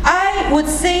 I would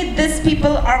say these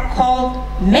people are called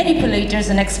manipulators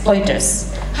and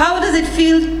exploiters. How does it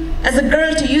feel as a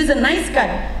girl to use a nice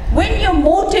guy? When your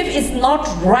motive is not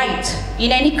right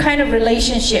in any kind of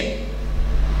relationship,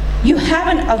 you have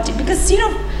an ultimate, because you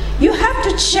know, you have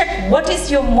to check what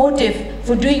is your motive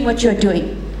for doing what you're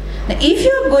doing. Now, if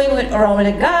you're going around with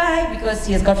a guy because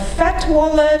he has got fat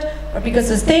wallet or because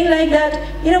of thing like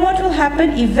that, you know what will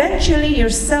happen? Eventually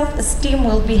your self-esteem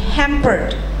will be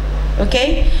hampered,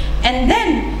 okay? And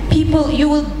then people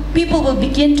will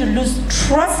begin to lose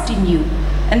trust in you.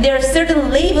 And there are certain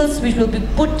labels which will be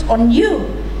put on you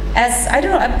as, I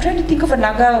don't know, I'm trying to think of a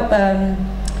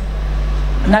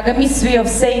Nagamese way of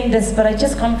saying this, but I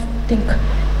just can't think.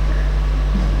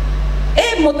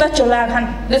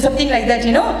 Something like that,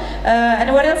 you know?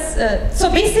 And what else?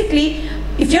 So basically,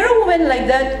 if you're a woman like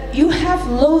that, you have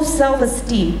low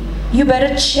self-esteem. You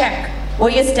better check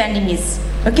where your standing is,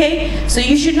 okay? So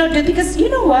you should not do, because you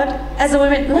know what? As a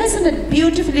woman, Laisen had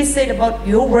beautifully said about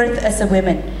your worth as a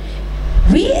woman.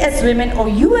 We as women, or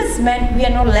you as men, we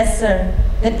are no lesser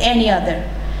than any other.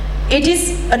 It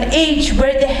is an age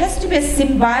where there has to be a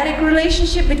symbiotic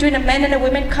relationship between a man and a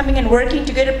woman coming and working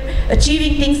together,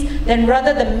 achieving things, than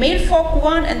rather the male folk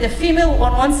one and the female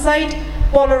on one side.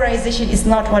 Polarization is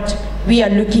not what we are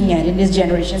looking at in this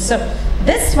generation. So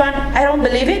this one, I don't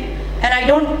believe it, and I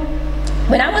don't.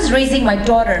 When I was raising my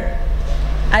daughter,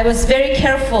 I was very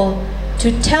careful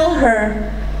to tell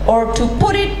her, or to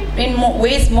put it in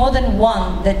ways more than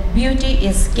one, that beauty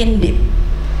is skin deep.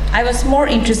 I was more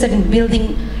interested in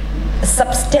building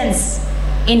substance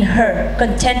in her,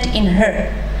 content in her,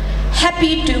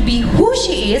 happy to be who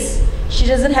she is. She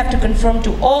doesn't have to conform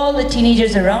to all the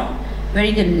teenagers around,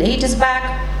 wearing the latest bag.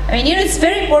 I mean, you know, it's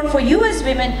very important for you as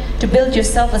women to build your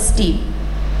self-esteem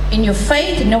in your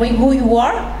faith, knowing who you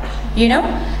are, you know.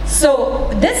 So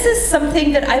this is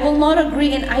something that I will not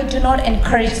agree, and I do not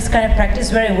encourage this kind of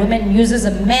practice where a woman uses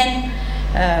a man.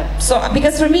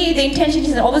 Because for me, the intention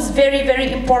is always very,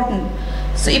 very important.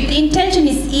 So if the intention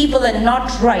is evil and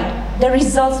not right, the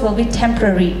results will be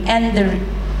temporary, and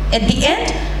at the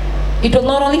end, it will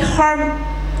not only harm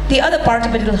the other party,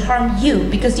 but it will harm you,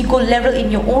 because you go level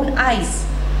in your own eyes.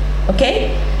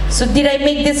 Okay? So did I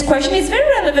make this question? It's very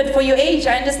relevant for your age,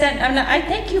 I understand. I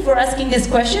thank you for asking this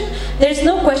question. There's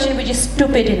no question which is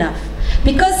stupid enough.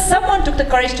 Because someone took the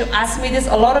courage to ask me this,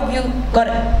 a lot of you got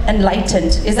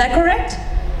enlightened. Is that correct?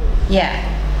 Yeah.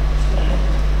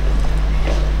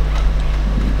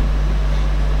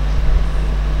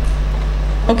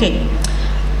 Okay.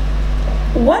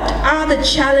 What are the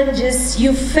challenges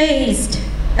you faced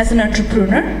as an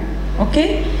entrepreneur?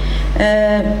 Okay.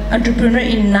 Entrepreneur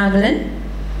in Nagaland.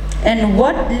 And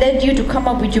what led you to come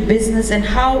up with your business and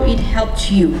how it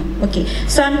helped you? Okay,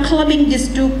 so I'm clubbing these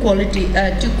two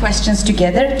questions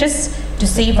together just to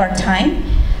save our time.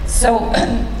 So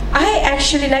I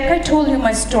actually, like I told you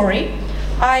my story,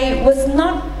 I was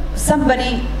not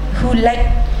somebody who liked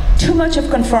too much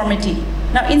of conformity.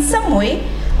 Now in some way,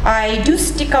 I do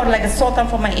stick out like a sore thumb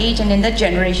for my age and in that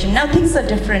generation. Now things are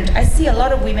different. I see a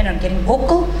lot of women are getting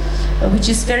vocal, which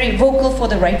is very vocal for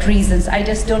the right reasons. I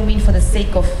just don't mean for the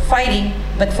sake of fighting,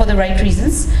 but for the right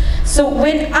reasons. So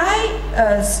when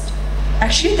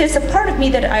actually there's a part of me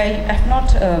that I have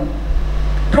not,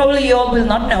 probably you all will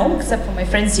not know, except for my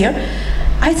friends here.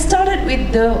 I started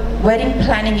with the wedding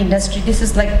planning industry. This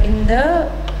is like in the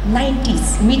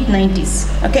 90s,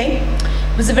 mid-90s, okay?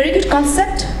 It was a very good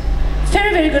concept.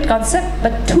 Very, very good concept,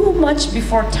 but too much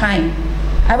before time.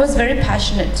 I was very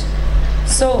passionate.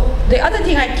 So the other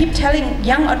thing I keep telling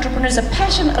young entrepreneurs, a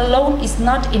passion alone is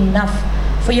not enough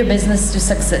for your business to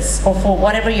success or for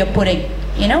whatever you're putting,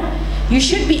 you know? You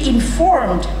should be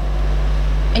informed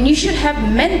and you should have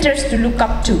mentors to look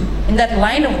up to in that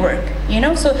line of work, you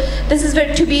know? So this is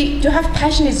where to have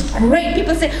passion is great.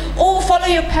 People say, oh, follow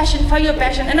your passion, follow your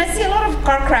passion. And I see a lot of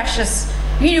car crashes.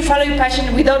 You need to follow your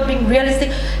passion without being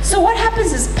realistic. So what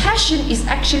happens is passion is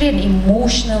actually an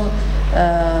emotional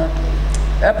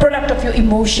product of your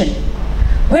emotion.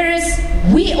 Whereas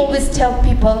we always tell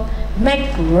people,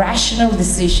 make rational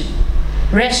decision.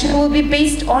 Rational will be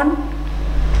based on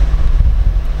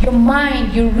your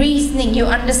mind, your reasoning, your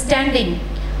understanding,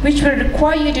 which will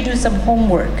require you to do some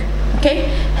homework. Okay?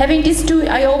 Having these two,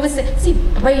 I always say, see,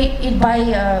 by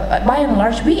and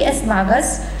large, we as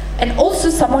Nagas, and also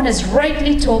someone has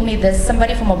rightly told me this,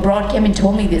 somebody from abroad came and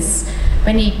told me this,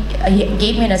 when he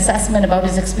gave me an assessment about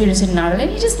his experience in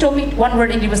Nagaland. He just told me one word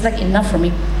and it was like enough for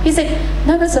me. He said,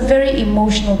 Nagas are very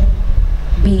emotional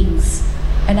beings.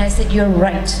 And I said, you're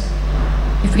right.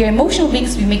 If we are emotional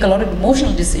beings, we make a lot of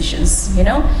emotional decisions, you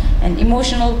know? And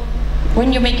emotional,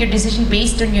 when you make your decision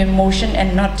based on your emotion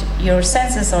and not your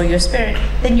senses or your spirit,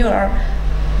 then you are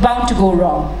bound to go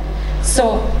wrong.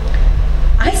 So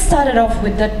I started off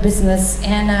with that business,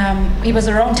 and it was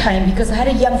a wrong time because I had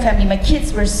a young family. My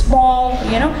kids were small,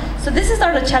 you know. So this is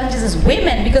our challenges as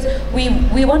women, because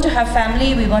we want to have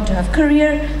family, we want to have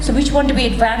career. So which one do we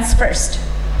advance first?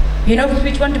 You know,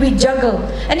 which one do we juggle?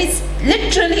 And it's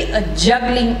literally a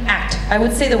juggling act. I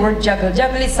would say the word juggle.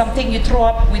 Juggle is something you throw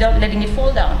up without letting it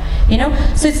fall down, you know.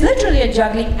 So it's literally a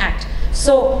juggling act.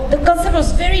 So the concept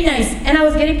was very nice and I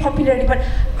was getting popularity, but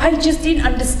I just didn't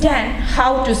understand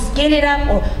how to scale it up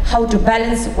or how to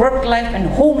balance work life and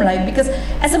home life, because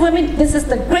as a woman, this is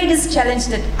the greatest challenge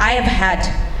that I have had,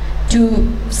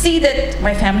 to see that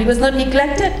my family was not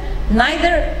neglected,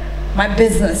 neither my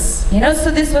business, you know.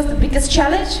 So this was the biggest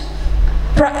challenge.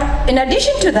 In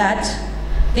addition to that,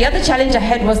 the other challenge I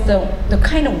had was the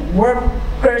kind of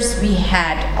workers we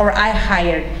had, or I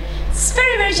hired. It's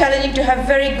very, very challenging to have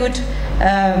very good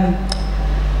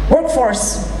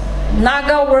workforce,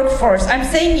 Naga workforce. I'm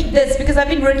saying this because I've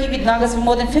been working with Nagas for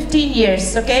more than 15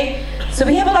 years, okay? So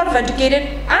we have a lot of educated,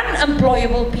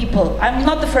 unemployable people. I'm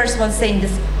not the first one saying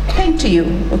this thing to you,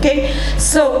 okay?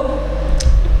 So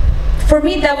for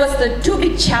me, that was the two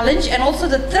big challenge, and also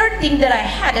the third thing that I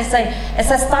had as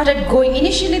I started going.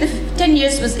 Initially, the 10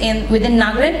 years was within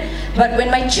Nagaland, but when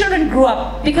my children grew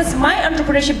up, because my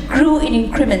entrepreneurship grew in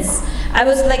increments, I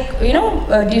was like, you know,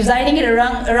 designing it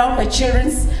around my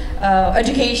children's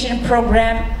education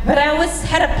program. But I always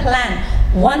had a plan.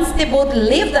 Once they both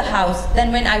leave the house,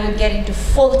 then when I would get into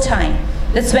full time.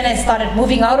 That's when I started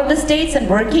moving out of the States and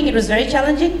working. It was very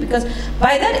challenging because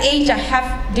by that age I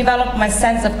have developed my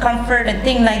sense of comfort and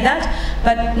things like that,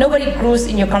 but nobody grows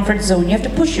in your comfort zone. You have to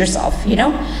push yourself, you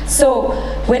know? So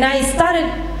when I started,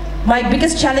 my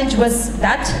biggest challenge was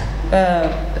that,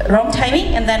 wrong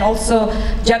timing, and then also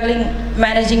juggling,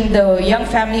 managing the young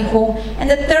family home, and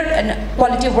the third,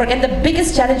 quality of work. And the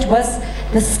biggest challenge was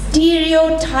the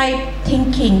stereotype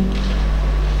thinking.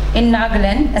 In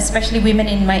Nagaland, especially women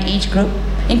in my age group,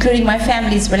 including my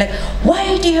families, were like,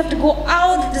 why do you have to go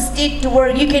out of the state to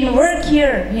work? You can work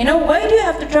here, you know? Why do you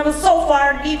have to travel so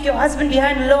far, leave your husband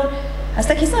behind alone? I was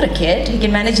like, he's not a kid, he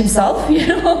can manage himself, you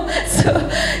know?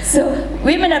 So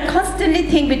women are constantly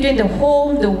thinking between the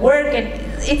home, the work,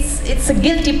 and it's a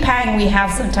guilty pang we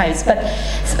have sometimes, but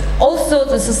also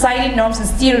the society norms and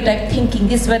stereotype thinking.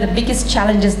 These were the biggest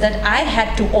challenges that I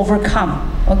had to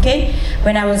overcome, okay,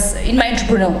 when I was in my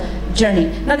entrepreneurial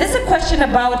journey. Now there's a question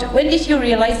about when did you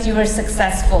realize you were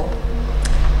successful?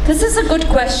 This is a good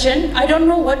question. I don't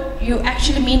know what you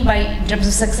actually mean by in terms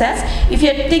of success. If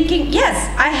you're thinking, yes,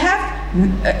 I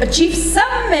have achieved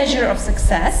some measure of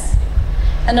success,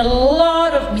 and a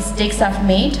lot of mistakes I've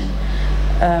made.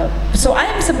 So I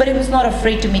am somebody who's not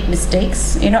afraid to make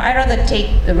mistakes. You know, I rather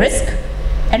take the risk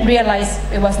and realize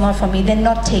it was not for me than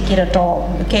not take it at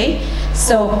all, okay?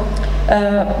 So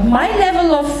my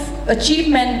level of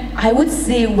achievement, I would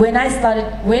say when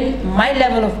my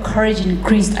level of courage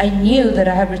increased, I knew that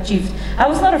I have achieved. I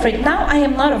was not afraid. Now I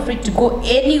am not afraid to go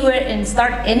anywhere and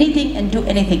start anything and do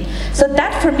anything. So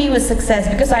that for me was success,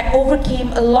 because I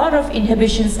overcame a lot of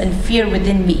inhibitions and fear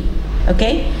within me.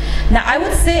 Okay? Now I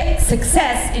would say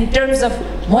success in terms of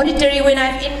monetary, when I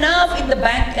have enough in the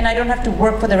bank and I don't have to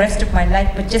work for the rest of my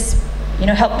life, but just, you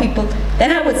know, help people,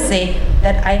 then I would say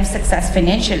that I'm success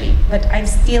financially, but I'm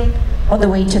still on the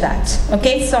way to that.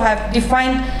 Okay, so I've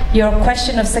defined your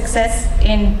question of success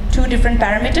in two different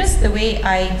parameters, the way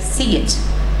I see it.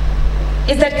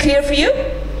 Is that clear for you?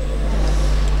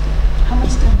 How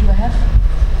much time do I have?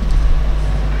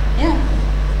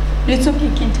 Yeah, it's okay,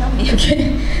 you can tell me,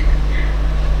 okay.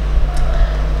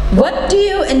 What do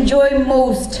you enjoy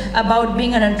most about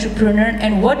being an entrepreneur,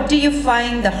 and what do you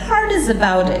find the hardest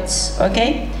about it?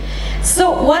 Okay,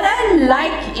 so what I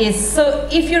like is, so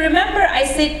if you remember, I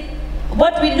said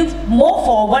what we look more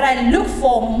for, what I look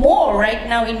for more right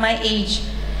now in my age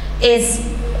is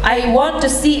I want to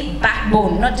see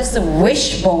backbone, not just a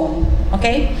wishbone.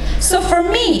 Okay, so for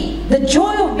me, the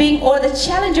joy of being, or the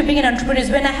challenge of being an entrepreneur is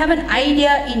when I have an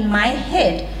idea in my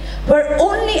head where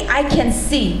only I can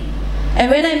see. And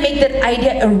when I make that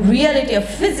idea a reality, a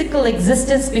physical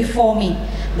existence before me,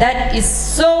 that is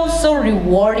so, so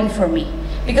rewarding for me.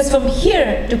 Because from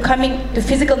here to coming to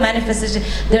physical manifestation,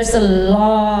 there's a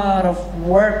lot of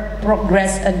work,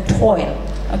 progress, and toil,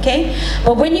 okay?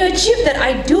 But when you achieve that,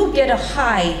 I do get a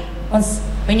high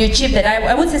when you achieve that.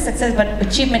 I wouldn't say success, but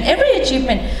achievement. Every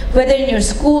achievement, whether in your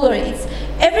school or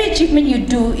every achievement you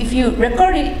do, if you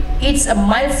record it, it's a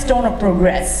milestone of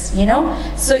progress, you know?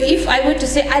 So if I were to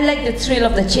say, I like the thrill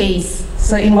of the chase,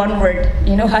 so in one word,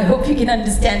 you know, I hope you can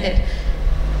understand it.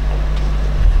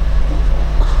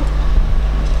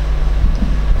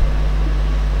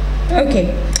 Okay,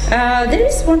 there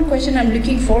is one question I'm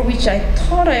looking for, which I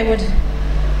thought I would,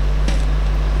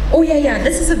 oh yeah,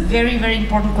 this is a very, very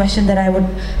important question that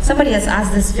somebody has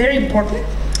asked this, very important.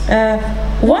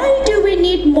 Why do we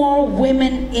need more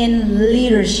women in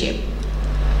leadership?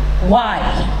 Why?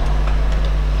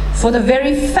 For the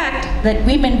very fact that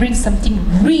women bring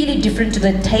something really different to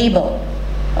the table,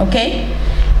 okay?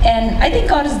 And I think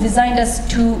God has designed us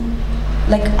to,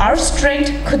 like, our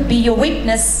strength could be your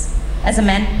weakness as a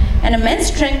man, and a man's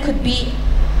strength could be,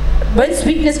 one's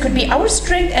weakness could be our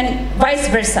strength, and vice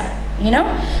versa, you know?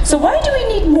 So why do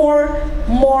we need more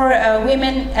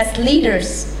women as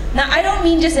leaders? Now, I don't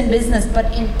mean just in business,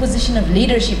 but in position of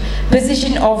leadership,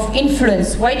 position of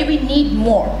influence. Why do we need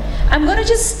more? I'm going to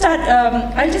just start,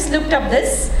 I just looked up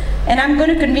this, and I'm going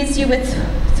to convince you with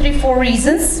 3-4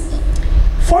 reasons.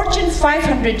 Fortune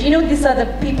 500, you know, these are the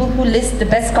people who list the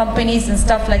best companies and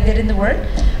stuff like that in the world.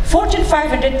 Fortune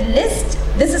 500 list,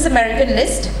 this is American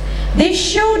list, they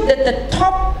showed that the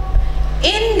top,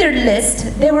 in their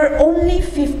list, there were only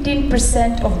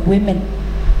 15% of women.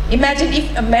 Imagine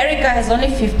if America has only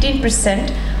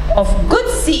 15% of good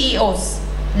CEOs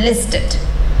listed.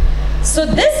 So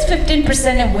this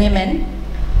 15% of women,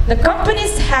 the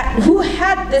companies who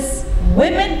had this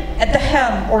women at the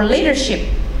helm or leadership,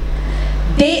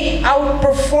 they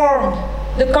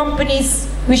outperformed the companies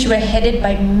which were headed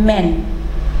by men.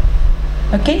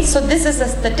 Okay, so this is a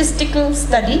statistical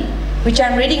study which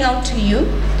I'm reading out to you.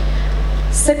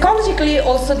 Psychologically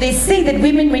also, they say that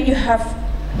women, when you have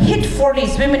hit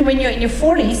 40s, women when you're in your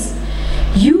 40s,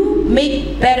 you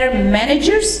make better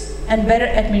managers and better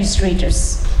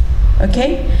administrators.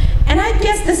 Okay, and I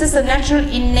guess this is a natural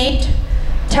innate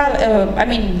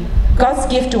God's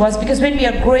gift to us, because when we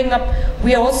are growing up,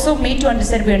 we are also made to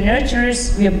understand we are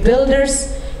nurturers, we are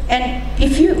builders, and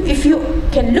if you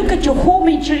can look at your home,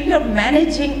 you are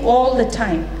managing all the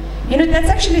time. You know, that's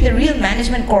actually the real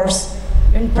management course,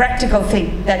 in practical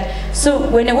thing. So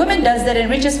when a woman does that and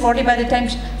reaches 40 by the time,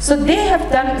 so they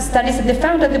have done studies and they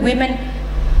found that the women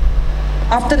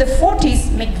after the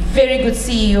 40s make very good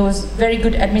CEOs, very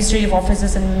good administrative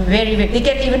officers, and they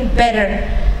get even better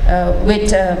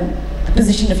with the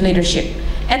position of leadership.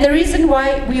 And the reason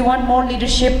why we want more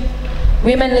leadership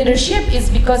women leadership is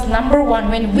because number one,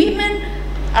 when women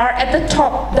are at the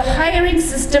top, the hiring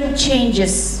system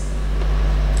changes.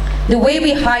 The way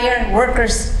we hire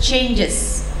workers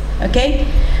changes, okay?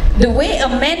 The way a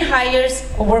man hires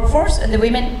a workforce and the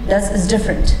women does is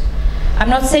different. I'm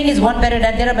not saying it's one better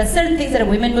than the other, but certain things that a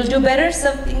women will do better,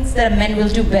 some things that a man will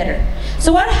do better.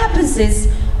 So what happens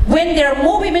is, when there are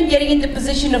more women getting into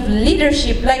position of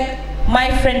leadership, like my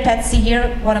friend Patsy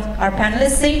here, one of our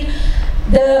panelists said,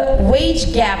 the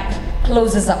wage gap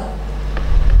closes up,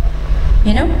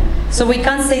 you know? So we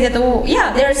can't say that, oh,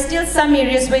 yeah, there are still some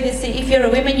areas where they say, if you're a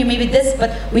woman, you may be this,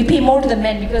 but we pay more to the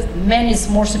men because men is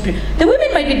more superior. The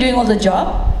women might be doing all the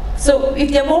job. So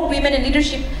if there are more women in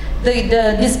leadership,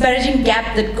 the disparaging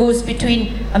gap that goes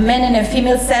between a man and a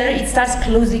female salary, it starts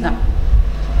closing up.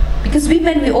 Because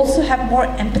women, we also have more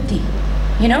empathy,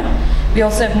 you know? We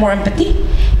also have more empathy.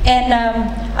 And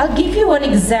I'll give you one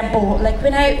example. Like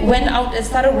when I went out and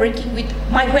started working with,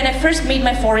 when I first made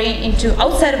my foray into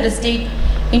outside of the state,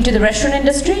 into the restaurant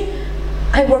industry,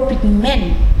 I worked with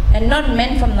men, and not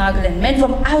men from Nagaland, men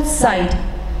from outside.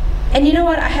 And you know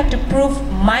what, I had to prove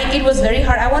it was very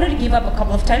hard. I wanted to give up a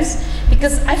couple of times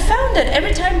because I found that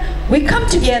every time we come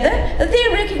together, they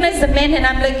recognize the men and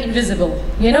I'm like invisible,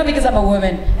 you know, because I'm a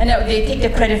woman, and they take the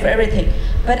credit for everything.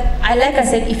 But like I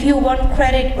said, if you want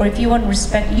credit or if you want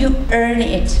respect, you earn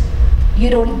it. You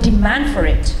don't demand for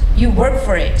it, you work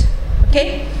for it,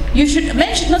 okay?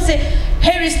 Men should not say,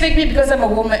 hey, respect me because I'm a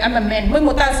woman, I'm a man. I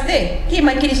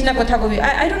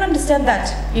don't understand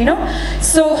that, you know?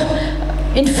 So,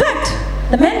 in fact,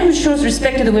 the man who shows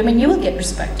respect to the women, you will get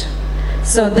respect.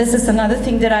 So this is another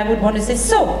thing that I would want to say.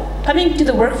 So, coming to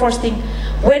the workforce thing,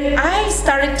 when I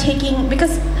started taking,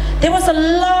 because there was a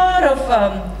lot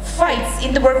of fights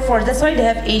in the workforce, that's why they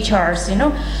have HRs, you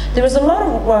know. There was a lot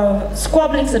of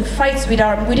squabblings and fights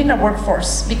within our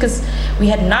workforce, because we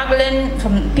had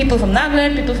people from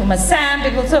Nagaland, people from Assam,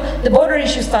 so the border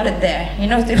issue started there, you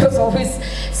know, it was always.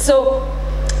 So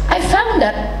I found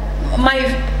that my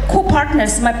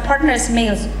co-partners, my partners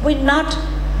males, were not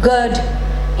good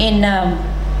in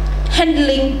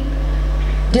handling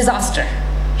disaster,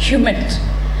 human.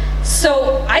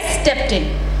 So I stepped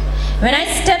in. When I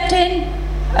stepped in,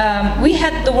 we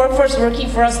had the workforce working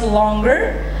for us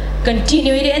longer,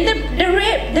 continuity, and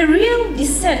the real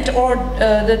dissent or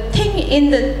the thing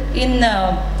in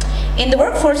the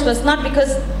workforce was not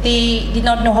because they did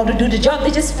not know how to do the job,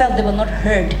 they just felt they were not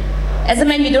heard. As a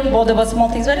man, you don't bother about small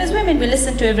things, but as women, we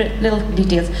listen to every little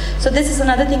details. So this is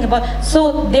another thing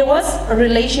so there was a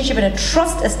relationship and a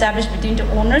trust established between the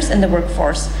owners and the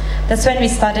workforce. That's when we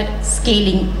started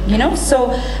scaling, you know.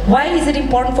 So why is it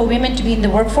important for women to be in the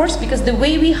workforce? Because the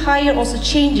way we hire also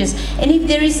changes. And if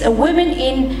there is a woman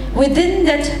within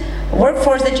that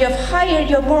workforce that you have hired,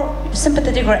 you're more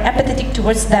sympathetic or empathetic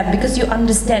towards them because you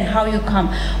understand how you come.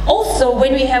 Also,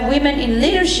 when we have women in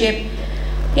leadership,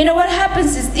 you know what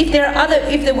happens is if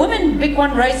the woman big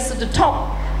one rises to the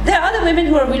top, there are other women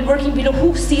who are working below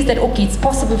who sees that, okay, it's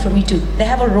possible for me too. They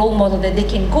have a role model that they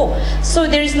can go. So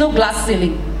there is no glass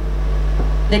ceiling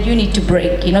that you need to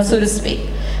break, you know, so to speak.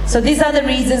 So these are the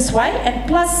reasons why, and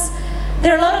plus,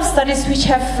 there are a lot of studies which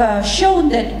have shown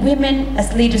that women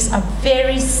as leaders are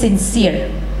very sincere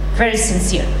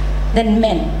than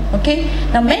men, okay?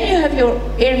 Now men, you have your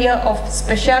area of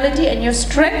speciality and your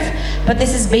strength, but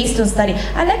this is based on study.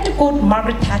 I like to quote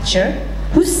Margaret Thatcher,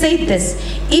 who said this: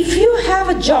 if you have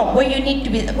a job where you need to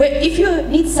be, if you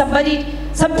need something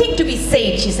to be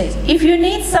said, she says, if you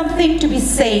need something to be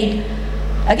said,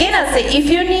 again I'll say, if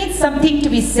you need something to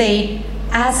be said,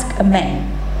 ask a man.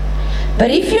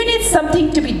 But if you need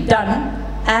something to be done,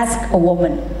 ask a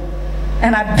woman.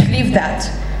 And I believe that.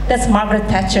 That's Margaret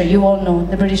Thatcher, you all know,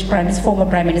 the British former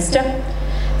Prime Minister.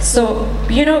 So,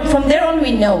 you know, from there on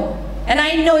we know. And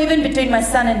I know even between my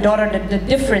son and daughter the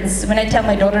difference when I tell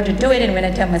my daughter to do it and when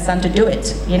I tell my son to do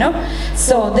it, you know?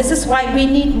 So this is why we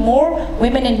need more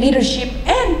women in leadership,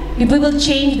 and we will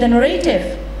change the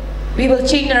narrative. We will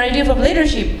change the narrative of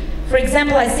leadership. For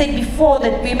example, I said before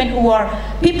that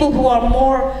people who are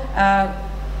more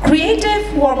creative,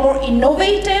 who are more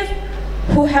innovative,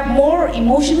 who have more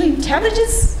emotional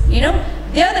intelligence, you know,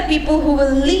 they are the people who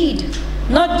will lead,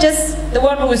 not just the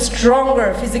one who is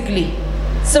stronger physically.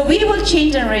 So we will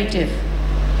change the narrative,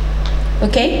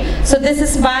 okay? So this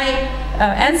is my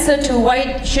answer to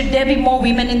why should there be more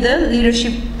women in the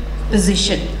leadership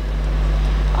position.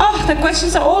 Oh, the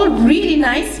questions are all really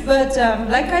nice, but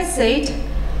like I said,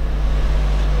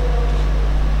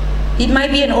 it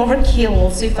might be an overkill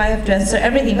also if I have to answer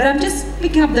everything, but I'm just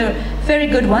picking up the very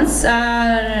good ones.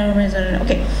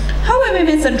 Okay. How are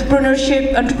women's entrepreneurs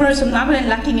from Nagaland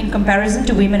lacking in comparison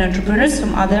to women entrepreneurs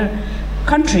from other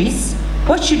countries,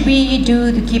 what should we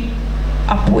do to keep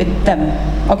up with them?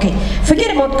 Okay,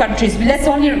 forget about countries. Let's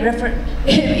only refer,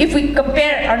 if we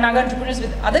compare our Naga entrepreneurs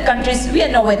with other countries, we are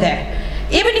nowhere there.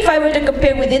 Even if I were to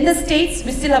compare within the states,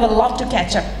 we still have a lot to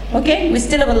catch up, okay? We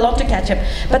still have a lot to catch up.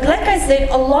 But like I said,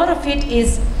 a lot of it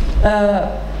is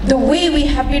the way we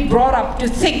have been brought up to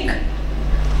think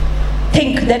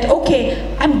that,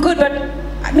 okay, I'm good,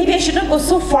 but maybe I should not go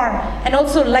so far. And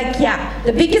also, like, yeah,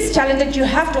 the biggest challenge that you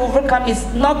have to overcome is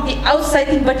not the outside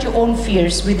thing, but your own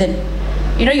fears within.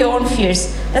 You know, your own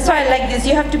fears. That's why I like this.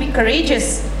 You have to be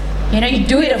courageous. You know, you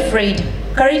do it afraid.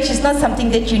 Courage is not something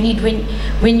that you need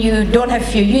when you don't have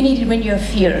fear. You need it when you have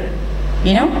fear.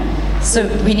 You know? So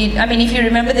we need, I mean, if you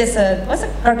remember this, what's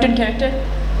a cartoon character?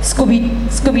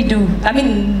 Scooby-Doo. I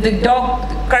mean, the dog,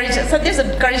 courage, so there's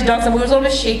a courage dog, so we was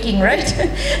always shaking, right?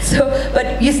 So,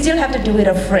 but you still have to do it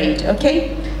afraid,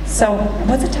 okay? So,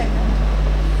 what's the time now?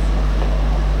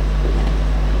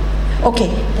 Okay,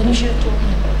 then you should have told me.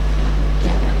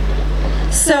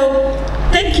 Yeah. So,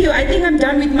 thank you. I think I'm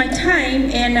done with my time,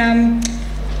 and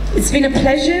it's been a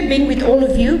pleasure being with all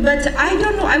of you, but I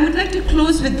don't know, I would like to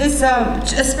close with this,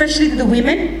 especially the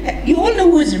women. You all know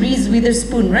who is Reese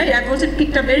Witherspoon, right? I've also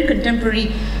picked up very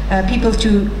contemporary people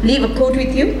to leave a quote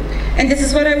with you. And this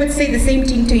is what I would say, the same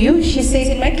thing to you. She says,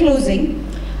 in my closing,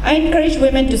 I encourage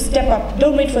women to step up.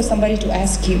 Don't wait for somebody to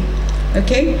ask you.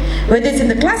 Okay? Whether it's in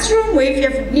the classroom, or if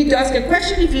you need to ask a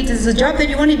question, if it is a job that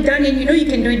you want it done and you know you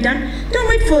can do it done, don't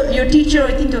wait for your teacher or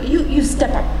anything to, you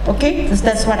step up, okay?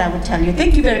 That's what I would tell you.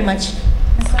 Thank you very much.